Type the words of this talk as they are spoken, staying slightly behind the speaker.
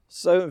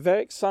So I'm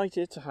very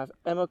excited to have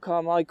Emma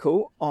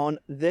Carmichael on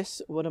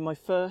this, one of my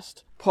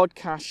first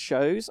podcast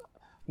shows,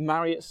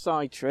 Marriott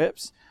Side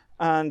Trips.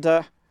 And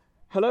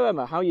hello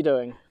Emma, how are you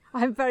doing?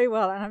 I'm very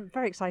well, and I'm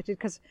very excited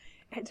because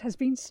it has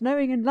been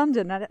snowing in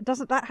London, and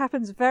that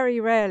happens very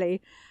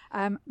rarely.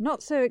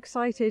 Not so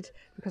excited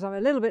because I'm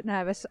a little bit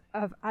nervous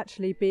of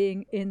actually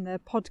being in the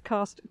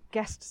podcast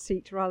guest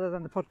seat rather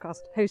than the podcast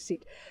host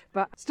seat,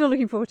 but still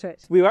looking forward to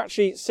it. We were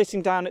actually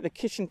sitting down at the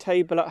kitchen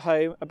table at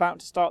home about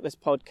to start this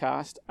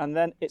podcast, and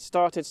then it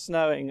started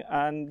snowing,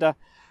 and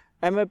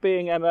Emma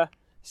being Emma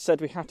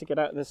said we had to get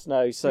out of the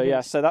snow. So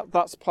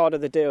that's part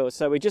of the deal.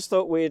 So we just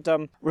thought we'd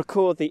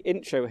record the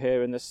intro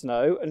here in the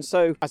snow. And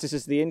so as this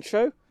is the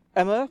intro,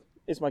 Emma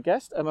is my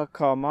guest, Emma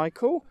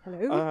Carmichael.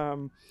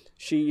 Hello.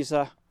 She's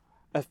a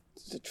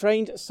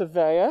trained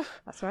surveyor.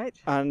 That's right.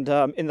 And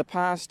in the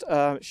past,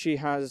 she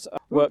has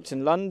worked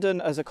in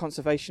London as a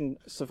conservation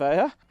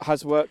surveyor,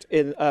 has worked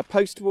in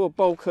post-war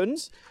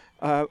Balkans,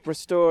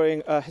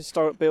 restoring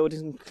historic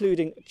buildings,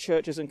 including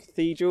churches and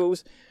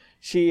cathedrals.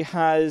 She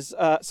has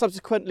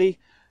subsequently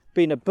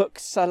been a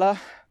bookseller,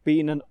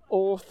 been an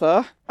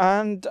author,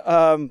 and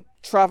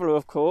traveller,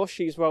 of course.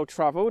 She's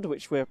well-travelled,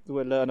 which we'll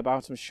learn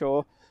about, I'm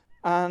sure.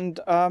 And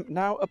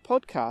now a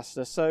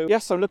podcaster. So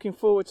yes, I'm looking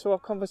forward to our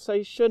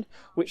conversation,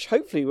 which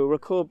hopefully we'll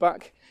record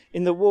back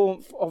in the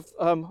warmth of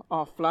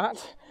our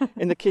flat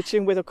in the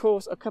kitchen with, of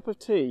course, a cup of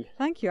tea.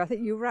 Thank you. I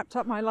think you wrapped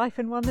up my life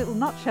in one little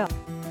nutshell.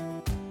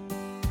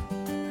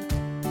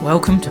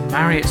 Welcome to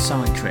Marriott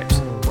Side Trips,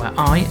 where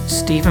I,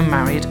 Stephen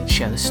Marriott,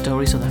 share the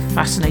stories of the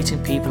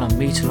fascinating people I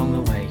meet along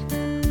the way.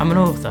 I'm an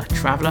author,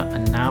 traveller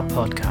and now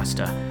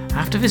podcaster.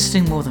 After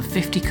visiting more than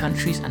 50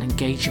 countries and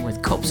engaging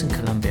with cops in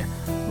Colombia,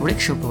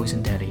 rickshaw boys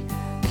in Delhi,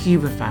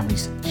 Cuban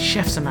families,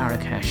 chefs in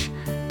Marrakesh,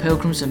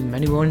 pilgrims and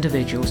many more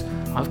individuals,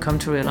 I've come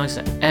to realise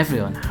that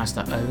everyone has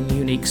their own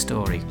unique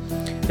story.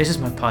 This is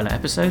my pilot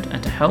episode,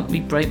 and to help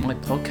me break my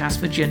podcast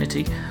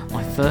virginity,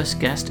 my first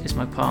guest is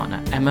my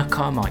partner, Emma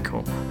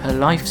Carmichael. Her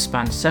life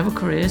spans several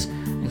careers,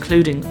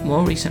 including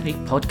more recently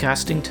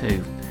podcasting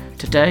too.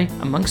 Today,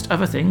 amongst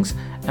other things,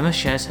 Emma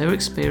shares her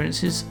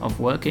experiences of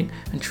working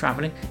and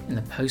travelling in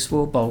the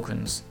post-war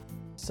Balkans.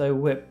 So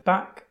we're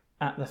back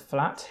at the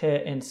flat here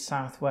in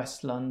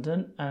southwest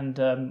London and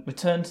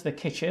returned to the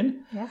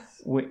kitchen. Yes.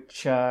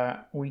 Which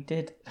we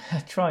did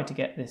try to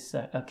get this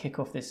kick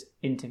off this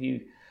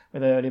interview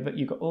with earlier, but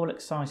you got all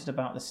excited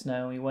about the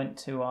snow. We went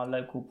to our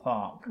local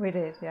park. We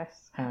did,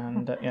 yes.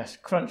 And yes,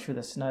 crunched with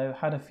the snow,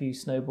 had a few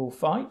snowball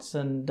fights,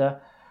 and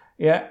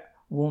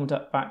warmed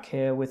up back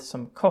here with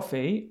some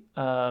coffee.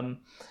 And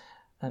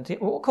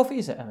what coffee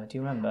is it, Emma? Do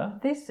you remember?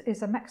 This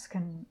is a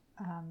Mexican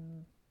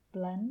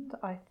blend,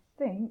 I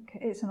think.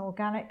 It's an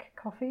organic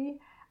coffee,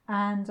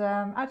 and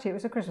actually it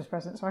was a Christmas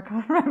present, so I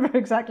can't remember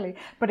exactly,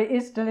 but it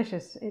is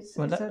delicious.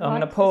 I'm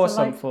going to pour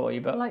some for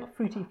you, but light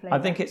fruity flavour. I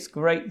think it's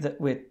great that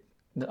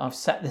I've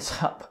set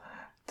this up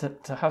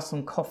to have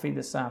some coffee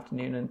this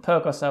afternoon and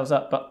perk ourselves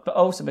up, but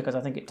also because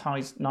I think it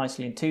ties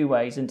nicely in two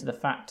ways into the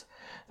fact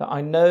that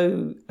I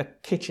know a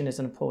kitchen is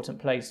an important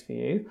place for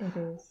you. It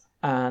is.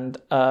 And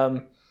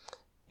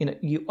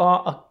you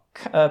are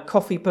a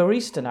coffee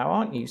barista now,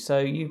 aren't you? So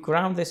you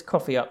ground this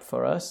coffee up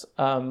for us,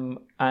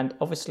 and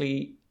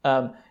obviously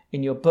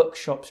in your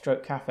bookshop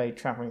stroke cafe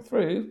travelling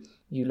through,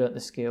 you learnt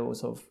the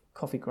skills of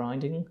coffee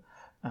grinding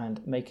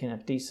and making a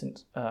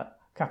decent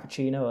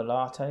cappuccino or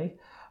latte.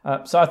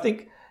 So I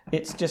think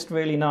it's just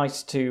really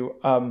nice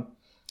to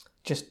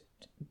just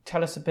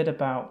tell us a bit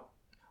about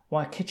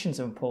why kitchens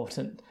are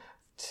important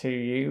to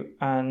you,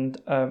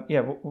 and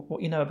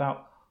what you know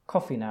about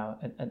coffee now.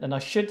 And I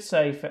should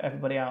say for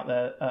everybody out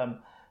there,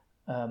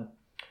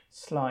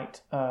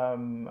 slight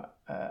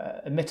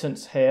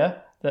admittance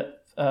here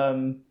that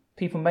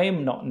people may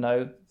not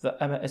know that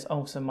Emma is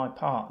also my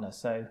partner.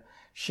 So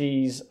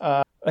she's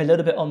a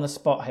little bit on the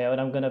spot here,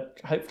 and I'm going to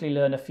hopefully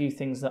learn a few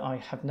things that I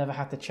have never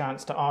had the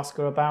chance to ask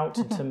her about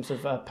in terms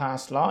of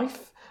past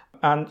life,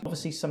 and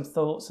obviously some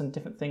thoughts and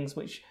different things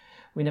which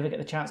we never get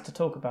the chance to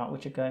talk about,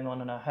 which are going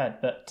on in her head.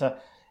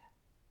 But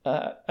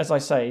as I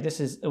say, this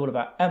is all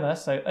about Emma,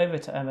 so over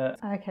to Emma.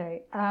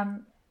 Okay.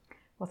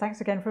 Well,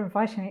 thanks again for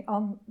inviting me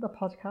on the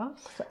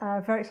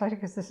podcast. Very excited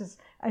because this is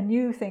a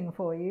new thing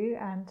for you,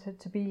 and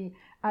to be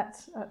at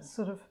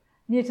sort of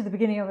near to the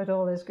beginning of it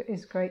all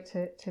is great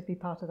to be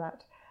part of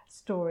that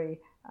story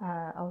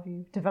of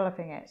you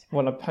developing it.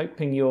 Well, I'm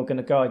hoping you're going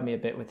to guide me a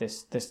bit with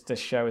this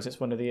show, as it's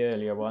one of the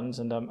earlier ones,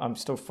 and I'm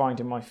still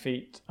finding my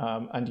feet.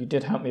 And you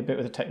did help me a bit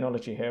with the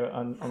technology here,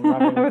 and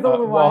running with all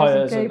the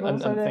wires and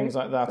and things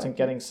like that, and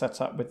getting set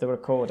up with the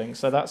recording.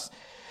 So that's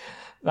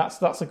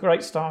a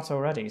great start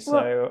already.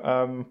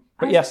 So,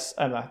 yes,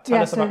 Emma,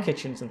 tell us about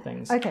kitchens and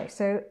things. Okay,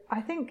 so I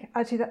think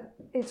actually that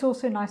it's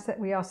also nice that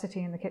we are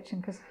sitting in the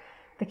kitchen, because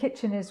the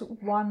kitchen is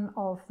one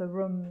of the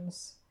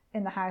rooms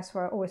in the house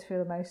where I always feel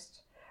the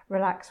most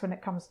relaxed when it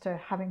comes to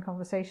having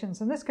conversations.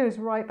 And this goes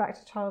right back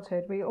to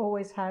childhood. We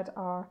always had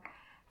our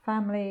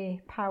family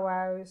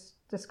powwows,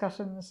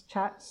 discussions,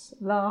 chats,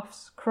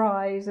 laughs,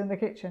 cries in the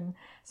kitchen.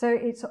 So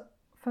it's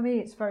for me,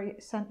 it's very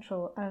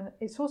central, and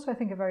it's also, I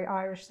think, a very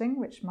Irish thing,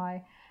 which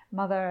my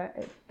mother,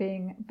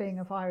 being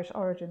of Irish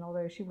origin,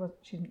 although she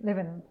didn't live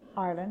in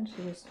Ireland,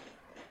 she was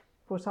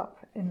brought up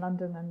in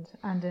London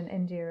and in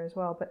India as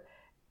well. But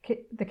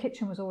the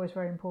kitchen was always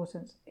very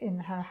important in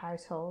her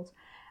household.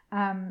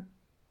 And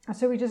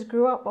so we just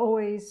grew up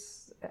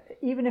always,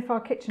 even if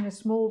our kitchen is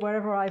small,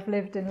 wherever I've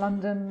lived in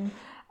London,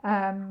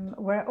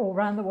 or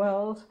around the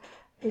world,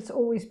 it's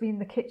always been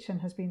the kitchen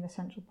has been the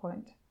central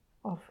point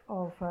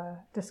of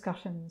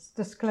discussions,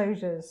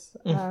 disclosures,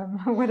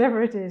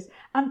 whatever it is,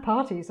 and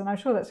parties. And I'm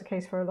sure that's the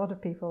case for a lot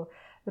of people.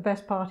 The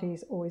best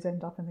parties always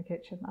end up in the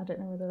kitchen. I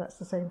don't know whether that's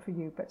the same for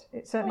you, but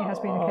it certainly has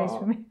been the case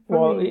for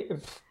me.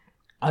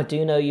 I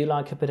do know you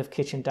like a bit of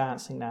kitchen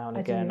dancing now and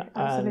again. I do,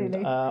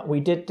 absolutely. And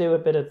we did do a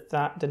bit of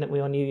that, didn't we,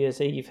 on New Year's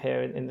Eve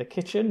here in the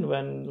kitchen,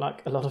 when,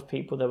 like a lot of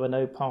people, there were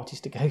no parties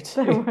to go to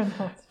There were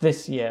not.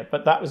 this year.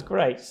 But that was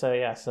great. So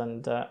yes,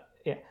 and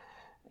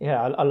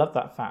I love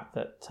that fact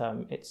that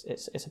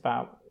it's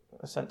about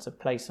a sense of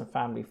place and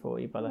family for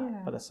you by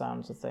the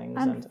sounds of things.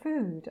 And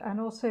food, and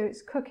also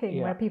it's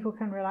cooking where people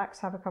can relax,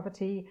 have a cup of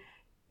tea.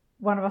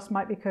 One of us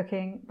might be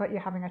cooking, but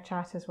you're having a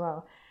chat as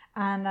well.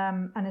 And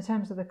in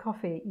terms of the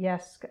coffee,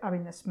 yes, I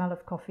mean the smell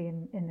of coffee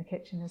in the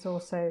kitchen is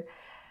also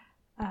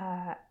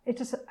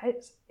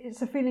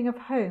it's a feeling of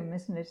home,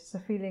 isn't it? It's a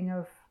feeling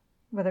of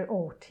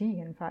or tea.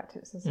 In fact,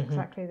 it's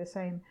exactly the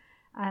same.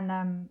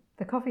 And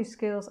the coffee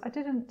skills,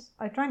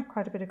 I drank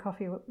quite a bit of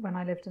coffee when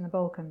I lived in the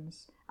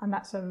Balkans, and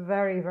that's a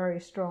very, very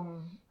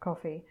strong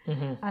coffee.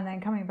 Mm-hmm. And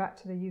then coming back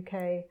to the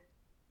UK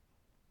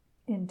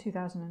in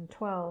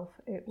 2012,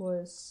 it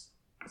was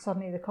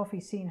suddenly the coffee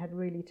scene had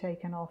really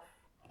taken off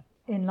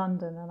in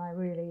London, and I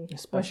really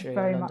was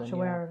very much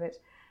aware of it.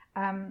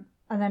 And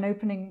then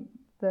opening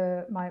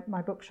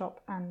my bookshop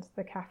and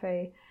the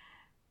cafe,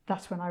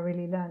 that's when I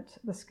really learnt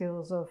the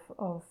skills of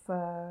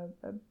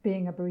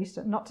being a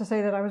barista. Not to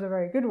say that I was a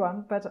very good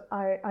one, but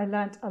I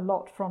learnt a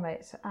lot from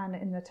it, and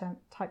in the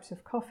types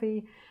of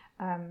coffee,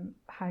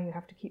 how you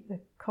have to keep the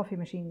coffee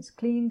machines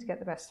clean to get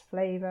the best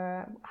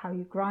flavour, how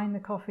you grind the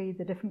coffee,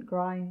 the different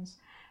grinds.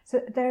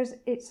 So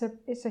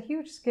it's a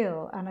huge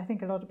skill, and I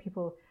think a lot of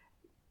people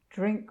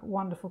drink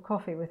wonderful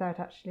coffee without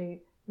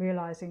actually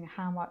realising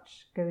how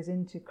much goes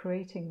into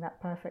creating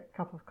that perfect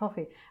cup of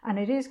coffee. And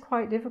it is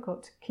quite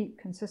difficult to keep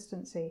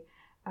consistency,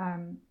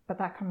 but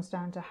that comes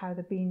down to how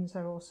the beans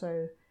are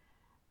also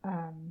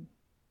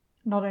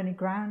not only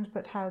ground,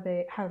 but how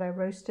they're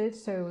roasted.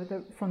 So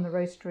from the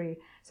roastery.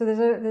 So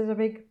there's a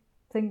big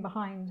thing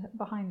behind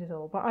it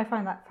all. But I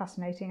find that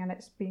fascinating, and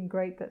it's been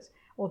great that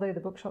although the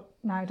bookshop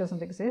now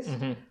doesn't exist,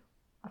 mm-hmm.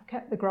 I've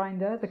kept the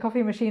grinder. The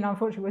coffee machine,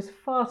 unfortunately, was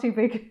far too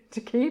big to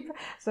keep,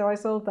 so I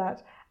sold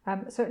that.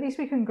 So at least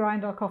we can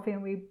grind our coffee,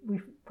 and we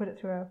put it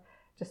through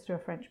a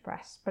French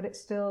press. But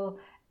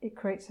it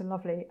creates a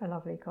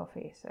lovely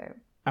coffee. So.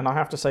 And I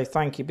have to say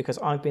thank you, because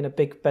I've been a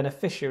big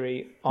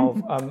beneficiary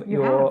of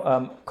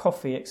your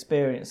coffee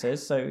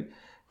experiences. So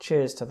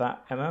cheers to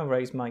that, Emma. I'll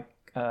raise my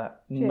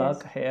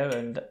mug here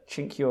and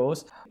chink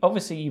yours.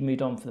 Obviously, you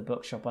moved on for the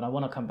bookshop, and I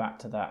want to come back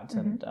to that,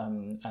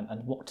 mm-hmm.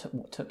 and what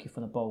took you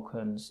from the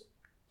Balkans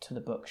to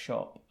the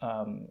bookshop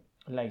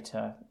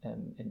later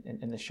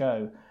in the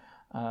show.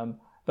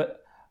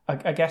 But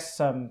I guess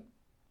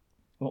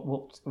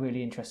what's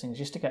really interesting is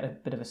just to get a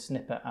bit of a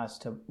snippet as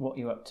to what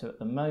you're up to at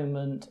the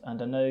moment. And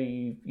I know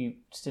you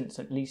since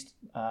at least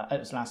it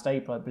was last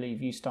April, I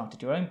believe, you started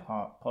your own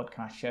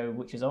podcast show,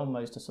 which is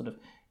almost a sort of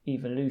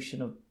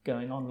evolution of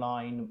going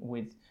online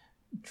with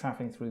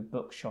travelling through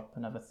bookshop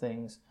and other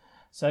things.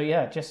 So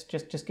yeah, just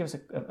give us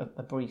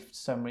a brief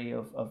summary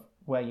of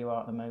where you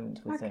are at the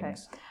moment with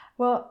things.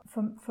 Well,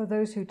 for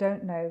those who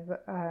don't know,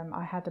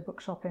 I had a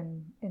bookshop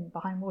in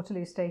behind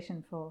Waterloo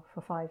Station for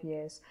 5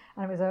 years,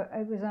 and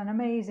it was an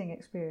amazing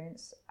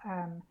experience.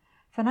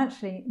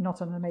 Financially, not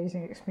an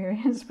amazing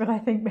experience, but I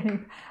think many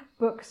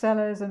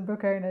booksellers and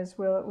book owners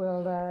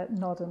will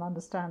nod and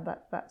understand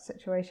that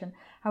situation.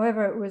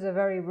 However, it was a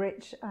very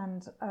rich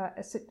and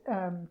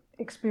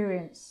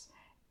experience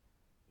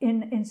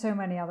in so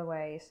many other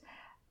ways.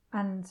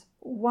 And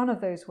one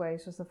of those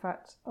ways was the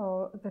fact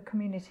the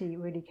community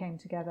really came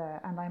together,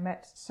 and I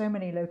met so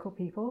many local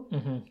people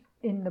mm-hmm.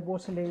 in the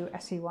Waterloo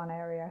SE1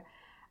 area.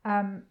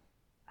 And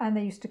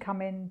they used to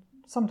come in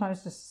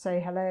sometimes just to say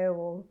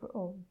hello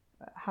or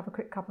have a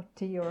quick cup of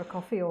tea or a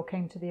coffee, or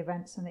came to the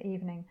events in the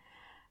evening.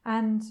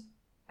 And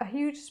a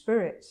huge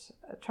spirit,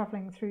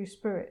 travelling through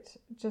spirit,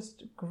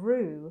 just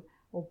grew,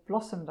 or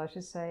blossomed, I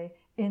should say,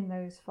 in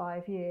those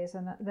 5 years.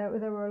 And there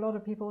were a lot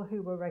of people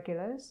who were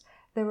regulars.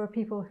 There were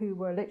people who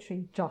were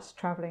literally just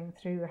travelling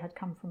through, had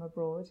come from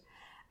abroad.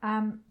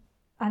 And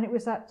it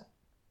was that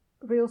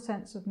real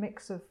sense of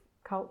mix of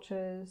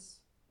cultures,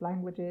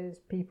 languages,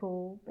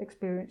 people,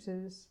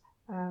 experiences,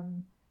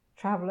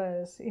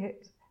 travellers.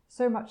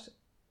 So much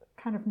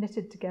kind of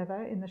knitted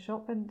together in the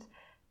shop. And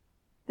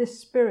this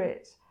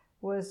spirit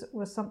was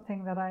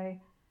something that I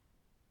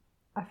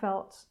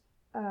felt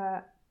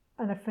an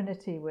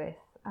affinity with,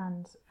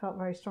 and felt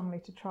very strongly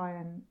to try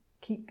and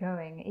keep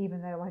going,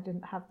 even though I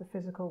didn't have the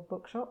physical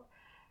bookshop.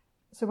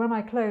 So when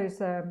I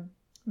closed,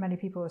 many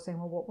people were saying,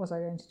 well, what was I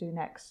going to do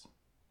next?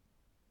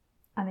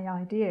 And the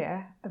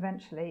idea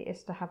eventually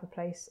is to have a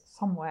place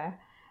somewhere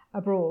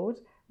abroad,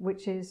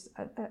 which is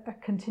a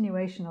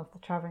continuation of the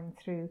travelling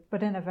through,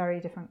 but in a very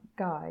different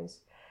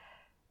guise.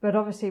 But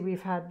obviously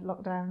we've had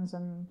lockdowns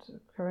and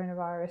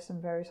coronavirus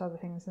and various other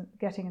things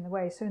getting in the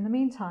way. So in the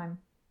meantime,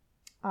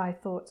 I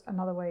thought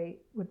another way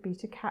would be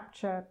to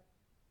capture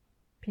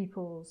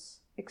people's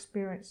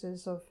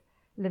experiences of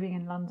living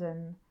in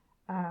London,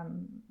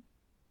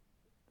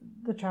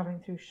 the travelling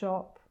through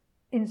shop,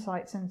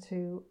 insights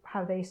into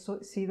how they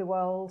see the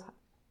world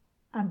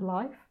and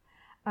life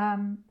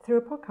through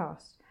a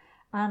podcast.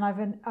 And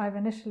I've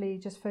initially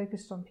just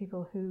focused on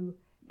people who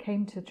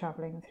came to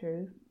travelling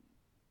through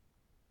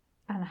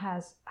and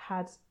has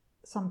had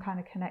some kind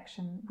of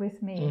connection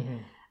with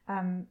me,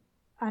 and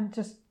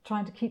just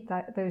trying to keep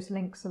those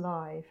links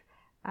alive.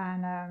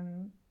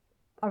 And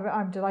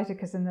I'm delighted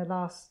because in the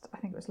last, I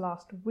think it was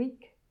last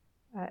week,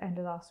 end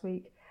of last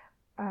week,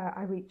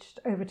 I reached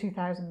over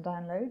 2,000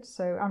 downloads.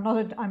 So I'm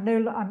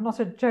not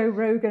a Joe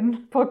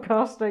Rogan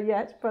podcaster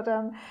yet, but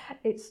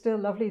it's still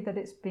lovely that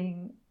it's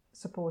being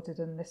supported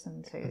and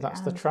listened to.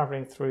 That's the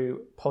Travelling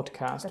Through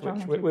podcast,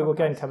 which we will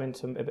again come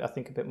into, I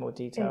think, a bit more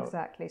detail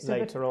exactly. So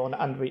later on.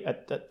 And we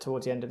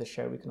towards the end of the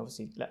show, we can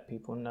obviously let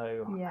people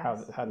know how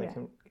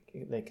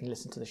they can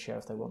listen to the show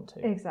if they want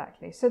to.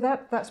 Exactly. So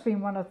that's been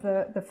one of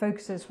the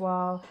focuses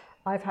while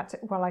I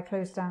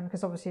closed down,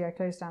 because obviously I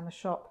closed down the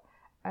shop.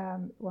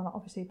 Well, not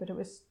obviously, but it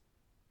was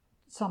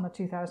summer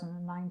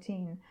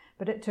 2019.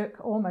 But it took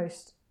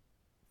almost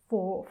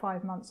 4 or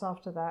 5 months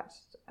after that,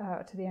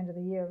 to the end of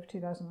the year of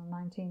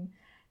 2019,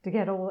 to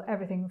get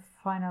everything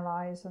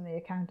finalised and the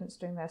accountants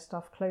doing their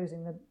stuff,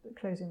 closing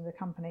the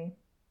company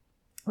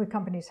with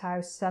Companies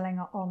House, selling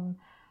on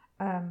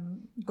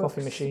books,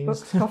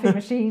 coffee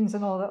machines,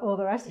 and all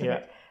the rest of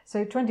it.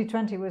 So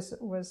 2020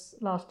 was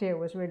last year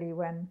was really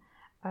when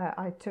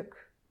I took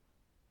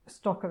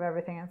stock of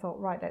everything and thought,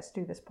 right, let's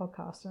do this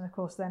podcast. And of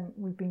course, then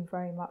we've been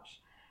very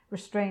much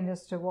restrained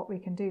as to what we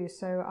can do.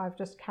 So I've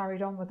just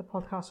carried on with the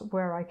podcast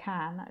where I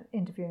can,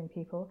 interviewing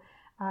people.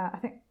 I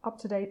think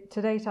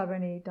to date, I've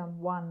only done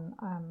one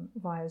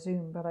via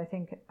Zoom, but I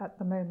think at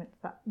the moment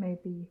that may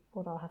be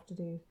what I'll have to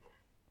do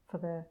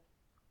for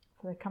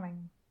the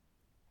coming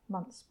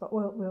months. But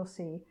we'll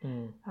see.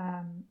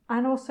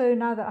 And also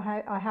now that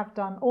I have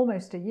done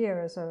almost a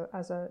year as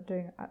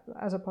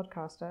a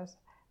podcaster,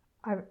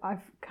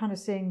 I've kind of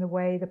seeing the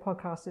way the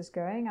podcast is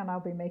going, and I'll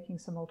be making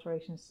some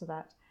alterations to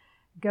that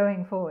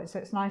going forward. So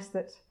it's nice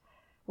but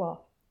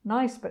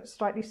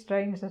slightly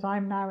strange that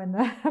I'm now in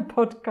the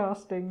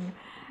podcasting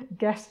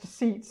guest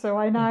seat, so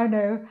I now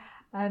know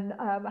and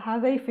how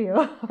they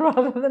feel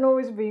rather than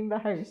always being the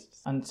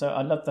hosts. And so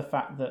I love the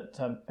fact that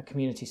a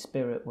community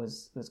spirit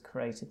was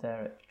created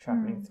there at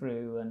Travelling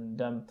Through,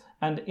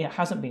 and it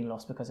hasn't been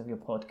lost because of your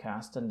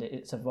podcast, and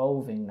it's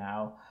evolving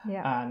now.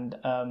 And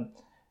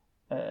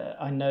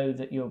I know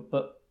that your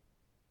book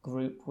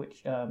group,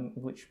 which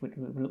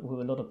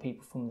were a lot of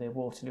people from the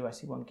Waterloo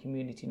SE1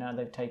 community, now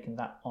they've taken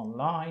that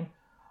online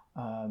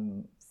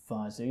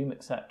via Zoom,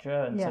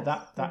 etc. And so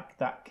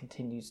that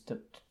continues to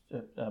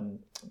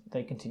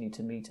they continue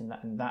to meet in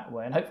that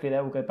way, and hopefully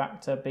they will go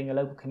back to being a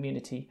local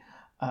community,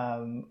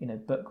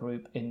 book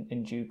group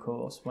in due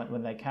course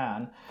when they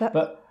can.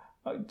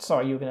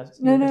 Sorry, you were going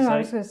to. No. I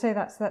was going to say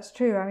that's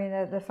true. I mean,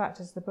 the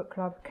fact is the book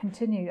club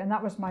continued, and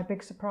that was my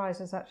big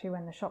surprise. Is actually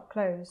when the shop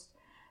closed,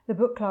 the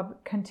book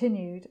club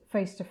continued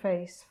face to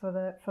face for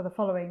the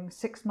following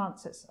 6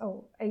 months.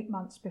 8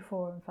 months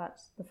before, in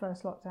fact, the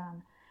first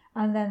lockdown,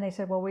 and then they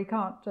said, well, we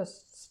can't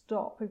just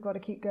stop. We've got to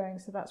keep going.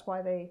 So that's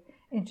why they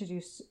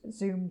introduced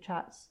Zoom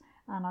chats,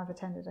 and I've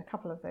attended a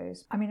couple of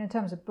those. I mean, in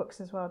terms of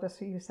books as well, just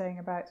what you were saying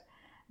about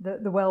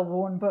the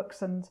well-worn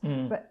books,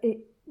 but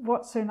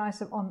what's so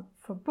nice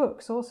for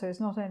books also is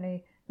not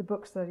only the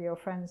books that are your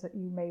friends that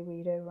you may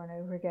read over and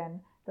over again,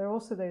 there are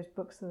also those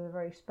books that are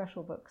very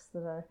special books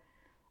that are,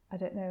 I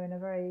don't know, in a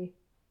very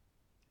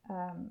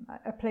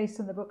a place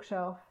in the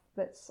bookshelf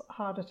that's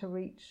harder to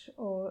reach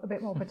or a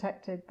bit more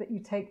protected, that you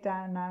take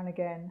down now and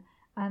again,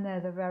 and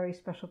they're the very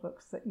special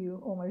books that you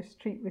almost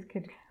treat with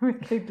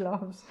kid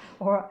gloves,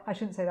 or I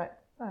shouldn't say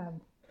that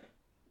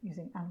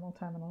using animal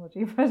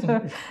terminology, but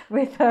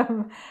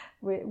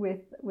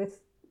with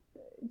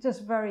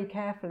just very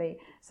carefully.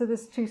 So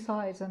there's two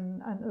sides,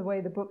 and the way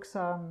the books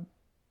are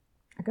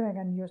going,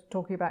 and you're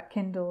talking about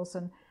Kindles,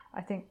 and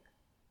I think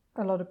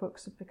a lot of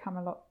books have become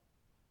a lot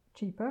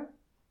cheaper,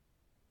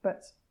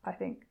 but I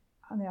think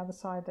on the other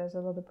side there's a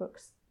lot of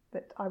books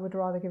that I would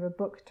rather give a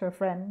book to a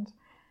friend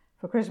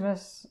for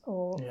Christmas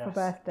or for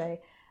birthday,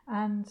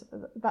 and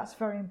that's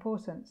very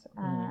important.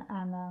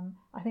 And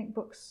I think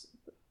books,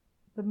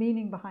 the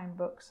meaning behind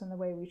books and the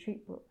way we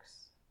treat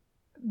books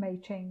may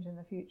change in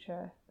the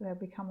future. They'll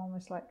become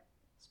almost like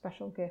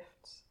special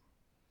gifts.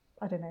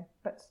 I don't know,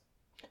 but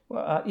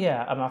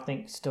and I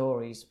think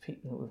stories.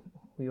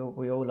 We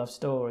all love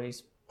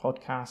stories,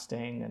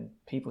 podcasting, and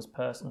people's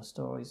personal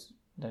stories,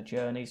 their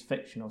journeys,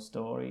 fictional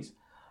stories.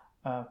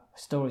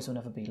 Stories will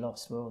never be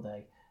lost, will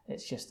they?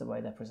 It's just the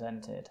way they're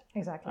presented.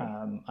 Exactly.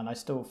 And I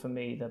still, for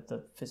me,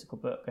 the physical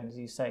book, and as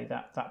you say,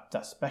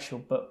 that special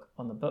book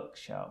on the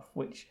bookshelf,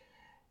 which,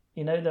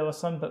 you know, there are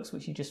some books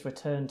which you just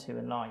return to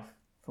in life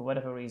for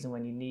whatever reason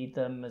when you need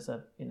them as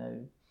a, you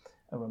know,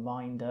 a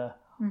reminder,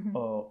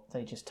 or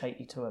they just take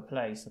you to a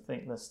place. I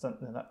think there's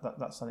something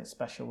that's something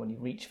special when you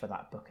reach for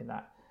that book in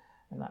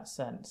that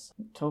sense.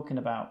 Talking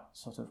about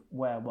sort of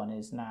where one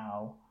is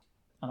now,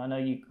 and I know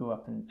you grew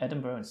up in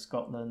Edinburgh in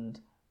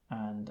Scotland,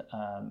 and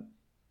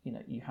you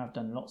know, you have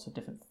done lots of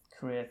different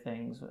career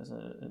things as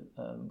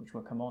which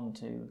we'll come on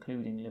to,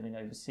 including living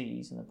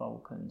overseas in the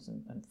Balkans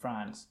and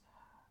France.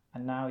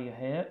 And now you're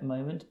here at the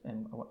moment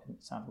in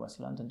South West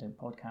London doing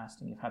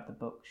podcasting. You've had the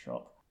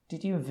bookshop.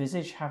 Did you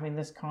envisage having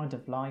this kind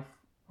of life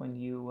when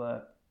you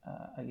were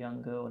a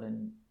young girl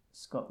in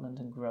Scotland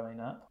and growing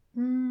up?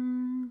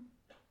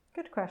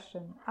 Good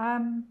question.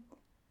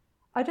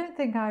 I don't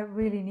think I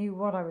really knew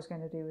what I was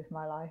going to do with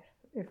my life,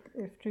 if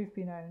truth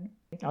be known.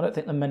 I don't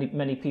think that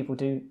many people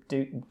do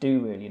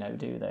really know,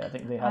 do they? I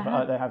think they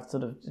have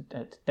sort of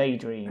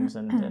daydreams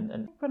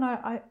and. When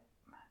I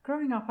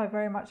growing up, I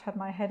very much had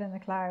my head in the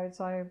clouds.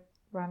 I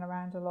ran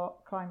around a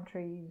lot, climbed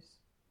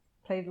trees,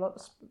 played a lot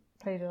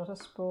of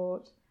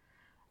sport.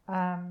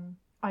 I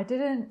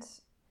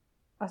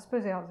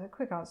suppose the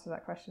quick answer to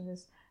that question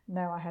is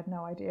no. I had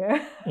no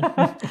idea.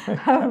 At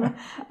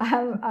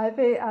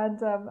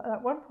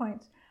one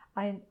point,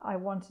 I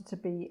wanted to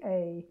be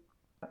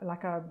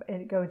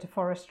go into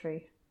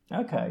forestry.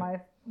 Okay. And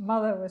my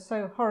mother was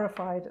so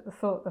horrified at the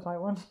thought that I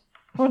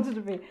wanted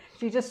to be.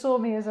 She just saw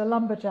me as a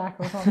lumberjack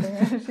or something,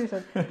 and she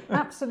said,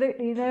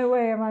 "Absolutely no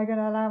way am I going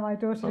to allow my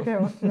daughter to go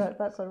on to that.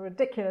 That's a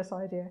ridiculous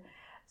idea."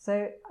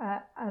 So,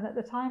 and at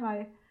the time,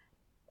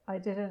 I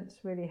didn't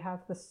really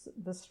have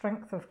the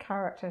strength of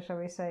character, shall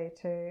we say,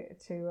 to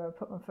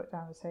put my foot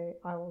down and say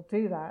I will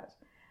do that.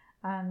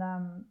 And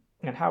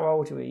how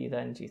old were you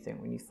then, do you think,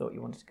 when you thought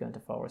you wanted to go into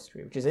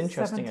forestry? Which is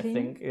interesting, 17. I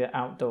think,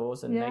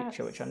 outdoors and Yes.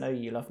 nature, which I know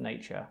you love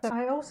nature.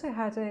 I also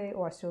had I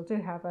still do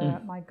have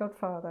my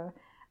godfather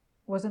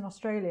was in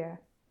Australia.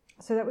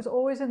 So that was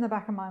always in the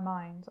back of my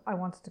mind. I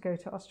wanted to go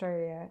to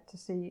Australia to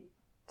see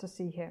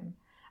him.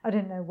 I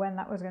didn't know when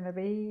that was going to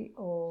be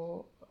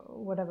or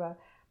whatever.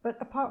 But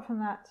apart from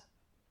that,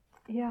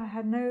 yeah, I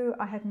had no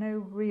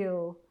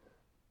real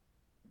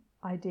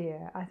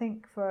idea. I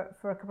think for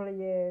a couple of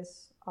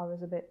years,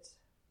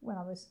 when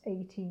I was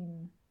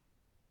 18,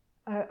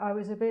 I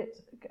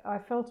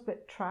felt a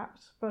bit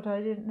trapped, but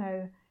I didn't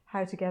know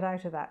how to get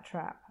out of that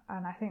trap.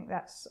 And I think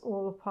that's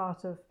all a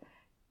part of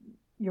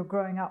you're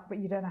growing up, but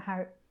you don't know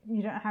how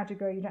to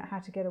grow, you don't know how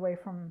to get away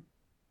from,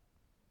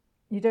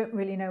 you don't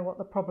really know what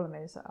the problem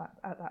is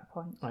at that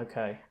point.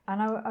 Okay.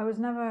 And I was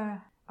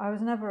never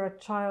a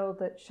child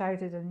that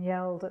shouted and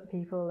yelled at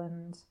people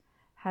and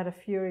had a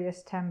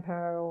furious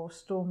temper or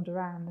stormed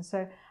around. And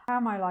so how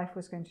my life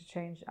was going to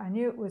change, I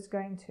knew it was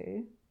going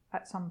to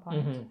at some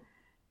point,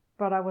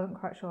 but I wasn't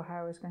quite sure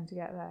how I was going to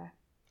get there.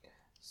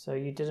 So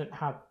you didn't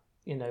have,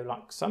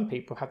 like some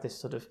people have this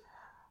sort of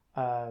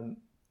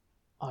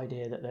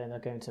idea that they're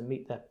going to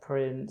meet their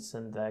prince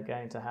and they're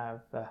going to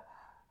have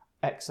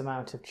X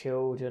amount of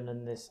children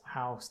in this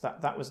house.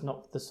 That was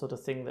not the sort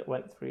of thing that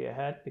went through your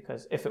head,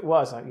 because if it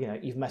was,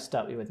 you've messed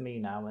up with me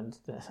now, and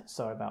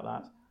sorry about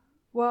that.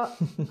 Well,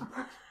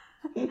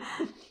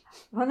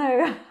 well,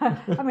 no,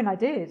 I mean, I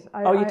did.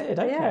 You did?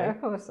 Okay. Yeah, of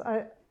course.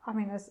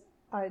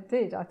 I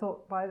did. I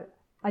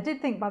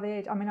did think by the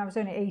age, I was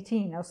only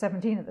 18, I was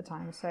 17 at the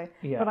time, so,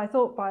 yeah. But I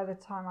thought by the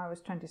time I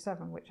was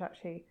 27, which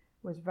actually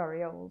was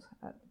very old,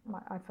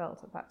 I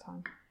felt at that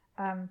time,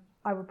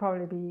 I would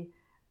probably be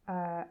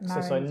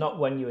married. So not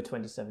when you were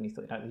 27, you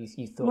thought...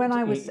 When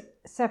I was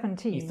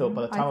 17. You thought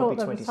by the time I would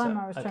be 27. By the time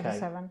I was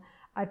 27,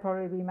 I'd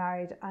probably be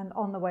married and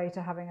on the way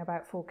to having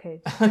about 4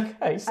 kids.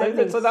 Okay,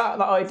 so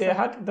that idea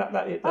had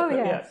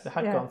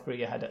gone through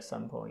your head at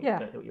some point.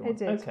 Yeah, it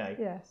did. Okay.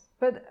 Yes,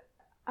 but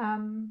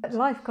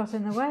life got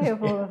in the way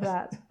of all of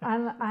that,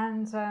 and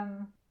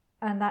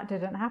that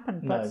didn't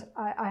happen. No. But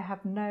I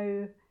have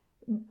no,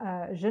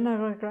 je ne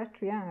regrette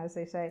rien, as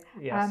they say.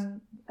 Yes.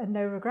 And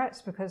no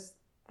regrets, because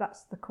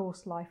that's the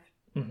course life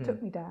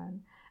took me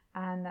down.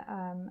 And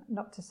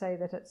not to say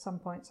that at some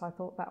points I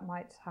thought that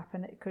might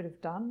happen, it could have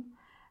done,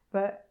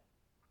 but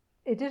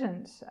it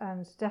didn't.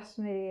 And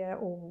destiny,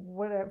 or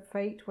whatever,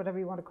 fate, whatever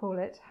you want to call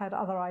it, had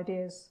other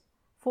ideas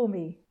for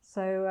me.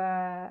 So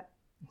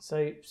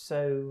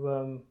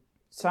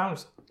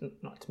sounds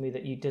like to me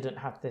that you didn't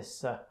have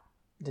this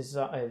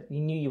desire.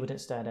 You knew you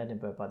wouldn't stay in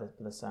Edinburgh by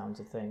the sounds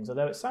of things,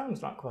 although it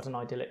sounds like quite an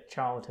idyllic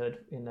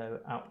childhood,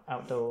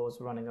 outdoors,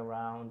 running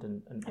around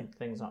and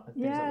things like that.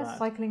 Yeah,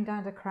 cycling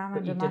down to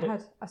Cramond, and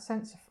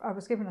I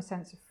was given a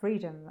sense of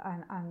freedom,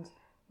 and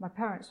my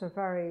parents were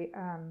very,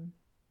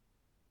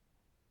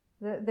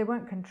 they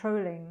weren't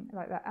controlling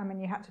like that.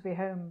 You had to be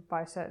home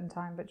by a certain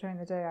time, but during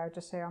the day I would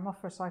just say, I'm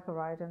off for a cycle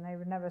ride, and they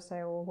would never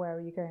say, well, where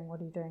are you going,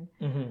 what are you doing?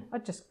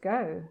 I'd just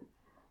go,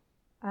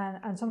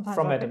 and sometimes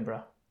from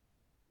Edinburgh.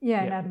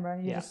 Yeah, in Edinburgh,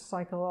 and you just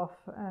cycle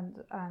off, and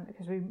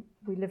because we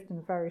lived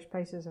in various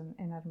places in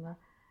Edinburgh,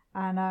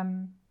 and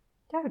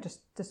I would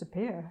just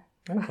disappear.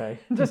 Okay.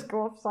 Just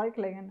go off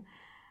cycling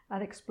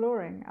and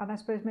exploring. And I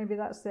suppose maybe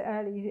that's the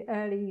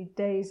early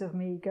days of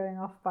me going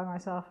off by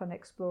myself and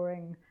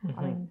exploring.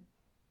 I mean,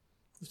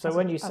 so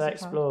when you say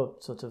explore,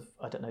 sort of,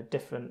 I don't know,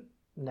 different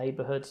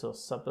neighbourhoods or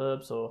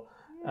suburbs, or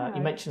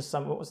you mentioned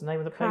what was the name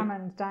of the place?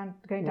 Crammond,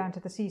 going down to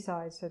the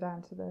seaside, so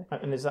down to the...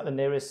 And is that the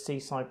nearest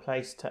seaside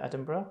place to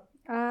Edinburgh?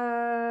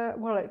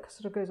 Well, it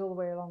sort of goes all the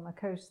way along the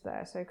coast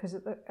there, so because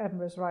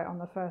Edinburgh's right on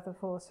the Firth of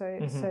Forth,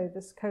 so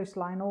this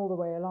coastline all the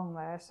way along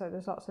there, so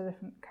there's lots of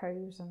different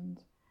coves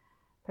and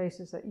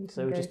places that you can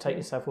So go just take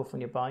yourself off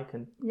on your bike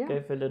and Yeah.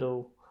 go for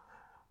little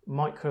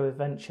micro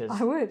adventures.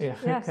 I would, Yeah,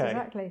 yes, okay.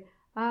 exactly.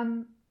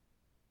 And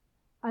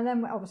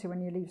then obviously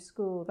when you leave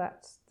school,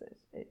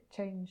 it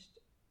changed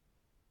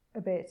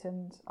a bit,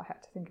 and I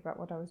had to think about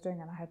what I was doing,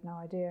 and I had no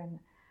idea, and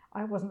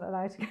I wasn't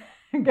allowed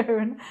to go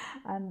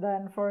and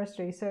learn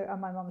forestry. So,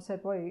 and my mum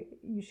said, well,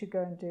 you should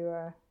go and do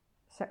a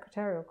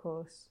secretarial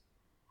course.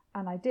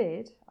 And I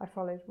did. I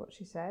followed what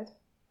she said.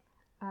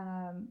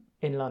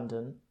 In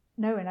London?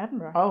 No, in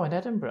Edinburgh. Oh, in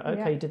Edinburgh. Okay,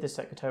 Yeah. you did the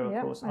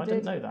secretarial course. I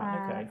didn't know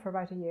that. Okay. For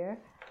about a year.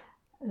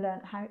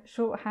 Learned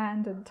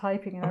shorthand and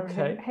typing and everything.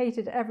 Okay.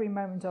 Hated every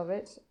moment of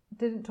it.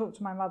 Didn't talk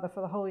to my mother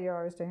for the whole year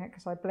I was doing it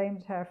because I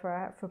blamed her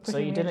for putting So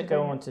me you into didn't go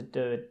doing on it. to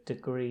do a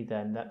degree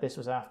then? That this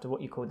was after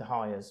what you called the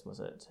Highers, was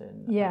it?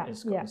 In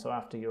Scotland. Yeah. So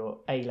after your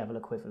A-level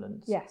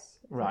equivalent. Yes.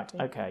 Right.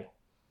 Exactly. Okay.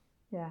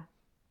 Yeah.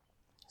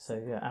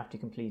 So yeah, after you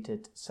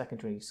completed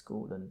secondary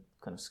school and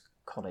kind of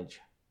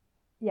college,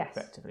 Yes.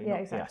 effectively. Yeah.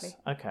 not- Exactly.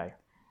 Yes. Okay.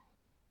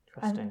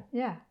 Interesting. And,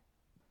 yeah.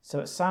 So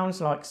it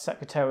sounds like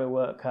secretarial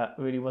work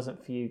really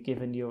wasn't for you,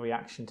 given your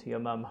reaction to your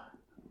mum.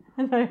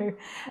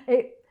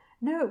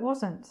 No, it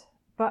wasn't.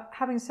 But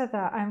having said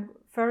that, I'm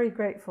very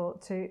grateful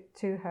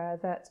to her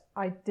that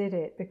I did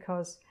it,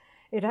 because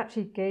it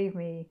actually gave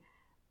me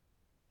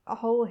a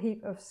whole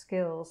heap of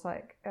skills,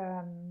 like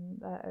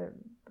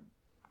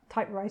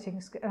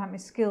typewriting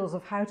skills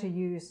of how to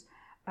use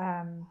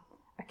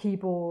a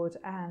keyboard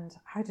and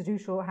how to do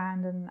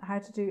shorthand and how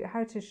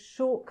to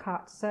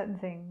shortcut certain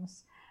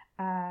things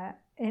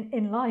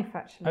in life,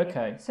 actually.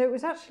 Okay. So it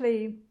was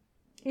actually,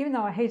 even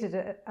though I hated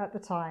it at the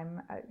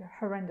time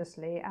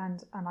horrendously,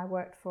 and I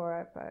worked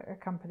for a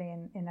company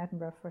in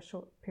Edinburgh for a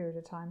short period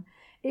of time,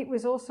 it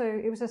was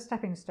a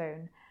stepping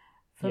stone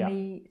for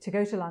me to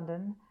go to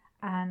London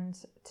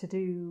and to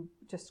do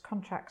just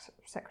contract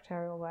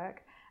secretarial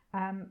work,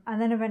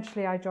 and then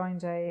eventually I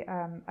joined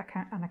an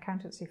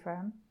accountancy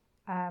firm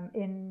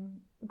in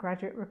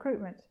graduate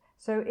recruitment.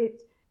 So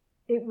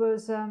it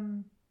was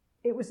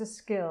a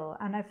skill,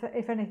 and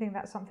if anything,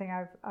 that's something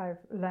I've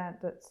learned,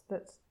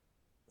 that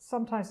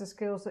sometimes the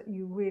skills that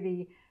you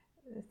really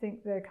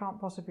think there can't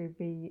possibly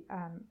be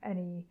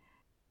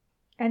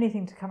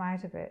anything to come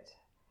out of it.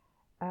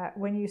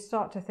 When you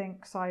start to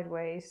think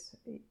sideways,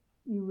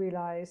 you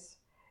realise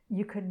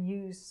you can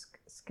use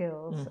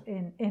skills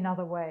in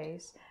other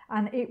ways,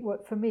 and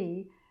for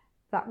me.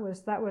 That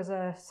was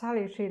a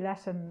salutary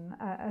lesson,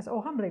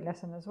 or humbling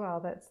lesson as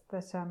well.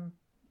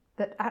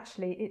 That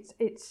actually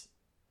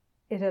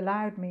it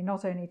allowed me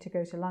not only to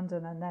go to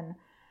London and then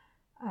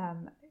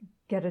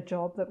get a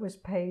job that was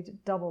paid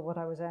double what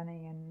I was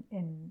earning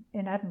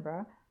in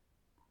Edinburgh,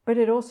 but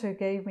it also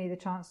gave me the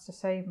chance to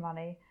save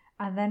money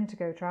and then to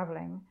go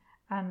travelling.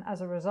 And as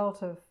a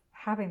result of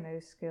having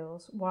those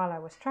skills while I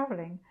was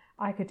travelling,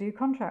 I could do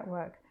contract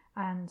work,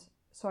 and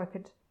so I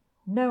could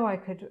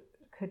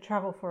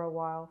travel for a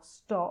while,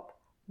 stop,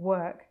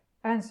 work,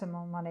 earn some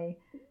more money,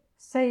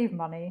 save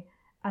money,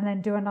 and then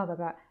do another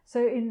bat.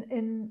 So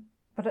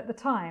but at the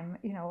time,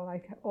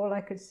 all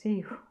I could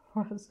see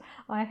was,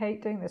 I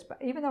hate doing this. But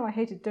even though I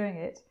hated doing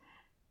it,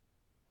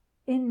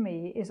 in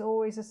me is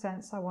always a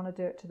sense I want to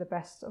do it to the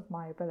best of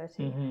my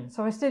ability. Mm-hmm.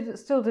 So I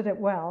still did it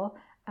well,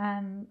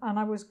 and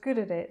I was good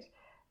at it.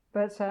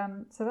 But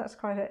so that's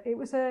it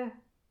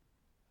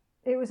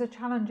was a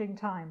challenging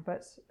time,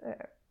 but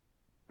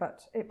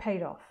it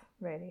paid off,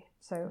 really.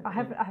 So I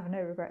have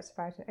no regrets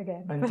about it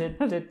again. And did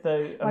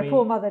my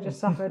poor mother just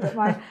suffered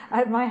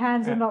at my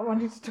hands and not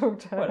wanting to talk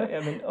to her. Well, I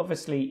mean,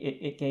 obviously,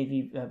 it gave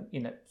you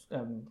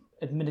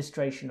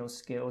administrational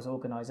skills,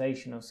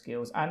 organisational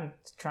skills, and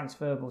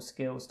transferable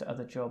skills to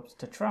other jobs,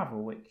 to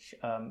travel, which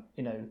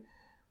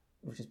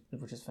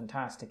which is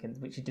fantastic, and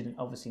which you didn't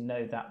obviously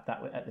know that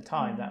at the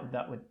time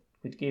that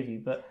would give you.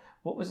 But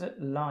what was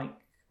it like?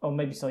 Or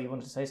maybe you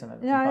wanted to say something.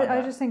 Yeah,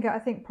 I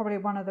think probably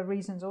one of the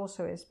reasons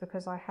also is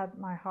because I had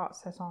my heart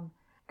set on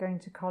going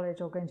to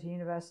college or going to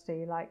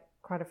university, like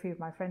quite a few of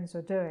my friends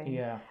were doing.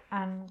 Yeah.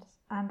 And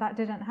that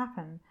didn't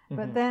happen. Mm-hmm.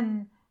 But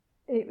then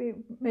it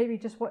maybe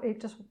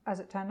as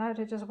it turned out,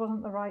 it just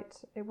wasn't the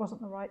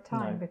right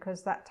time,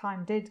 because that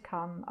time did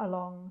come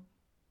along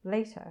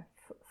later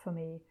for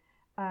me.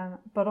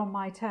 But on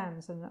my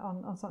terms and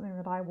on something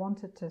that I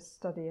wanted to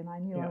study and I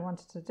knew I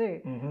wanted to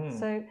do. Mm-hmm.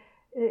 So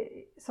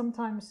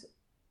sometimes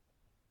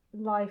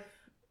life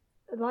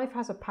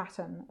has a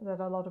pattern that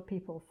a lot of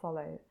people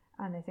follow,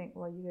 and they think,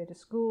 well, you go to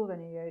school,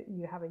 then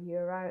you have a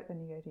year out,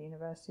 then you go to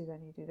university, then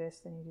you do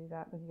this, then you do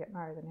that, then you get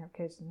married, then you have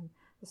kids, and then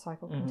the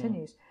cycle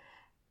continues.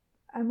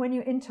 And when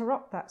you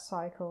interrupt that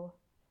cycle,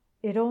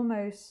 it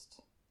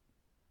almost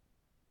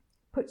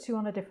puts you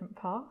on a different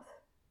path.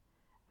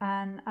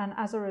 And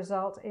as a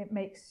result, it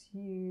makes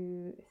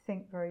you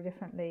think very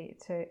differently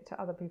to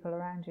other people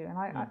around you. And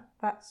I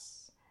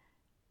that's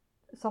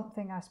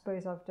something I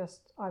suppose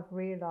I've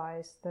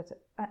realised that,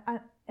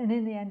 and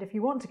in the end, if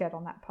you want to get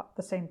on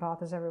the same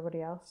path as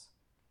everybody else,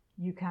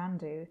 you can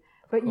do.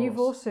 But you've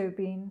also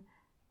been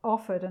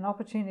offered an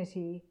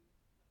opportunity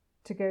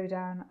to go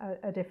down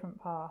a different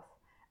path,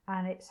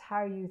 and it's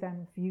how you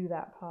then view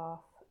that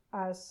path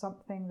as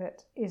something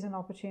that is an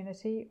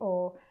opportunity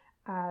or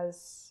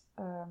as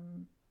a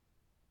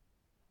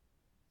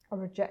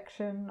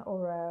rejection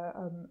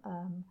or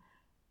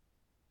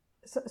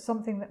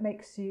something that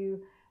makes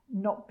you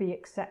not be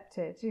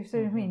accepted. Do you see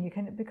what I mean? You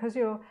can, because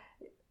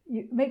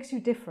makes you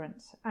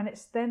different, and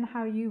it's then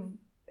how you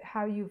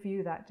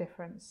view that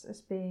difference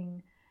as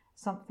being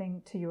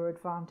something to your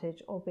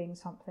advantage or being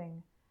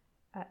something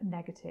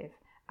negative.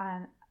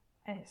 And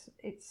it's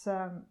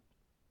and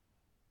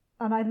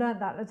I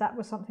learned that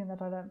was something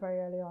that I learned very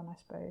early on, I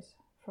suppose,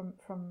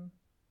 from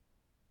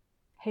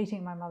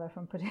hating my mother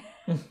from putting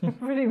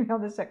me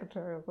on the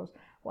secretarial course.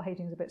 Well,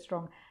 hating's a bit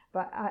strong,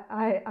 but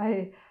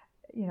I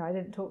I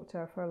didn't talk to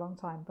her for a long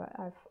time, but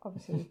I've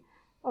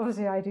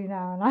obviously I do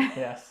now,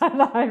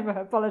 and I've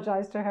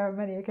apologised to her on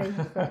many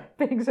occasions for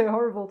being so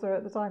horrible to her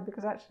at the time,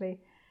 because actually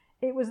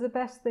it was the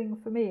best thing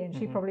for me, and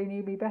she probably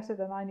knew me better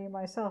than I knew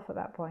myself at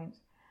that point.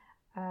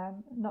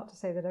 Not to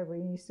say that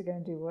everybody needs to go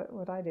and do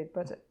what I did,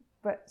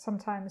 but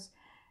sometimes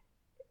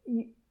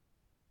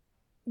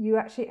you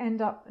actually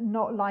end up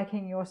not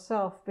liking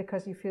yourself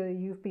because you feel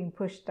you've been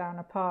pushed down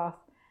a path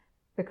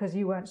because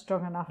you weren't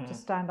strong enough to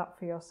stand up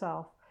for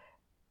yourself.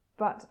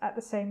 But at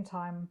the same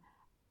time,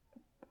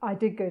 I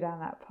did go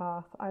down that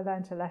path. I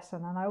learned a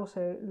lesson, and I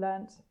also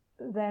learned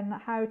then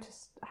how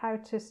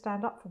to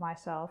stand up for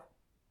myself,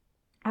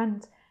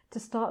 and to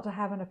start to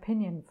have an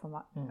opinion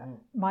for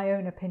my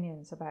own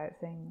opinions about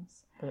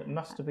things. But it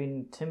must have been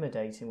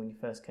intimidating when you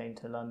first came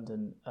to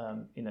London.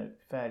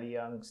 Fairly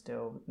young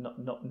still,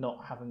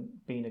 not having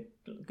been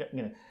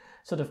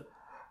sort of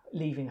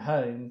leaving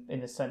home,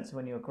 in the sense of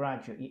when you're a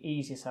graduate, you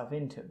ease yourself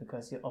into it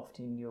because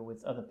you're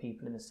with other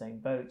people in the same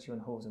boat, you're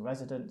in halls of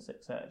residence,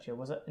 etc.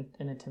 Was it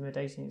an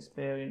intimidating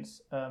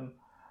experience,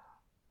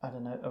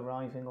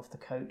 arriving off the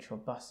coach or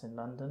bus in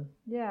London?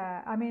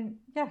 Yeah, I mean,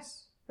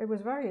 yes, it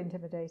was very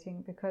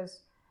intimidating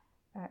because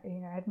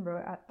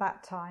Edinburgh at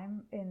that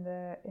time in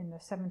the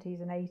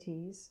 70s and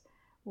 80s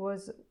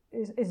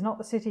is not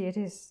the city it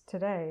is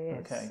today.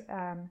 It's,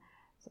 and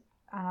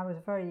I was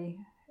very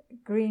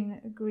green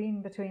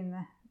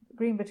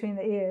between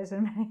the ears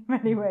in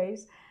many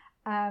ways,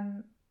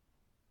 and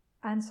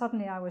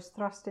suddenly I was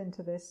thrust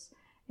into this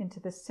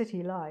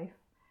city life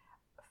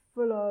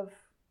full of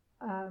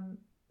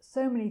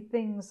so many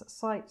things,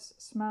 sights,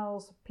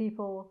 smells,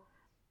 people,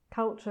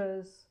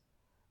 cultures,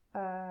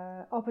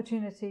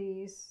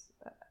 opportunities.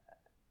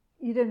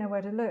 You don't know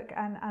where to look,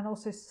 and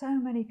also so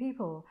many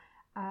people,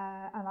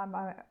 and I'm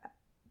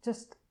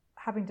just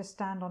having to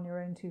stand on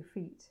your own 2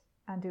 feet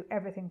and do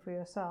everything for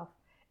yourself.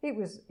 It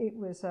was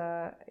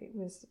a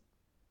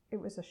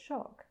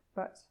shock,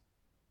 but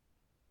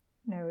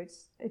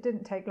it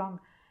didn't take long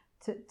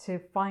to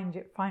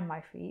find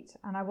my feet,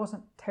 and I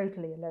wasn't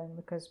totally alone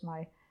because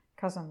my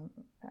cousin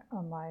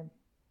on my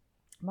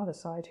mother's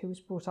side, who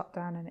was brought up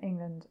down in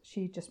England,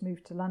 she just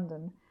moved to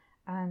London,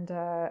 and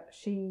I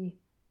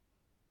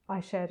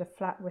shared a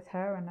flat with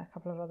her and a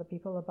couple of other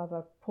people above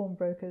a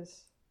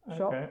pawnbroker's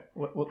shop. Okay.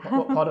 What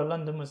part of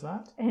London was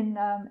that?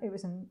 It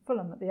was in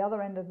Fulham, at the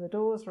other end of the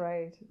Dawes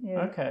Road,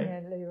 near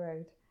Lee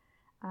Road.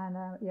 And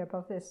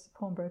above this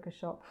pawnbroker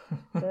shop,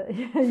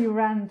 you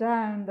ran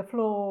down. The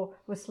floor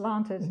was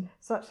slanted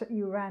such that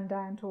you ran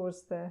down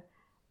towards the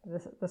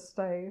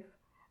stove,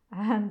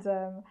 and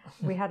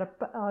we had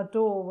our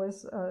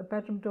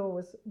bedroom door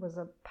was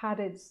a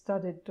padded,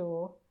 studded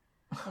door.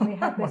 And we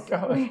had this.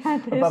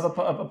 Above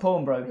a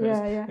pawnbroker's.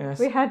 Yeah. Yes.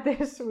 We had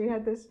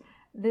this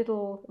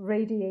little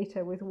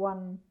radiator with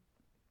one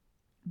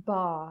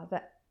bar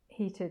that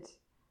heated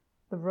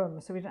the room,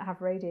 so we didn't have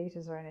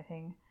radiators or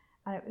anything.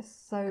 And it was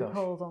so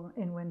cold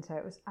in winter.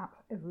 It was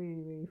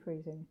really, really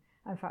freezing.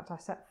 In fact, I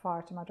set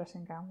fire to my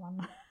dressing gown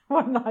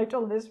one night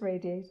on this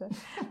radiator.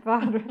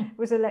 But it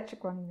was an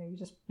electric one, you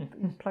just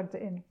plugged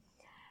it in.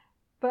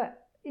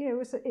 But it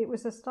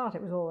was a start.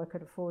 It was all I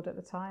could afford at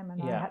the time,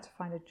 and I had to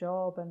find a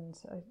job, and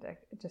I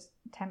just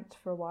temped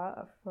for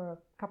a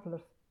couple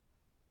of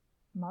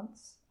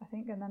months, I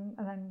think, and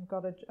then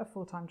got a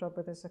full-time job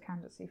with this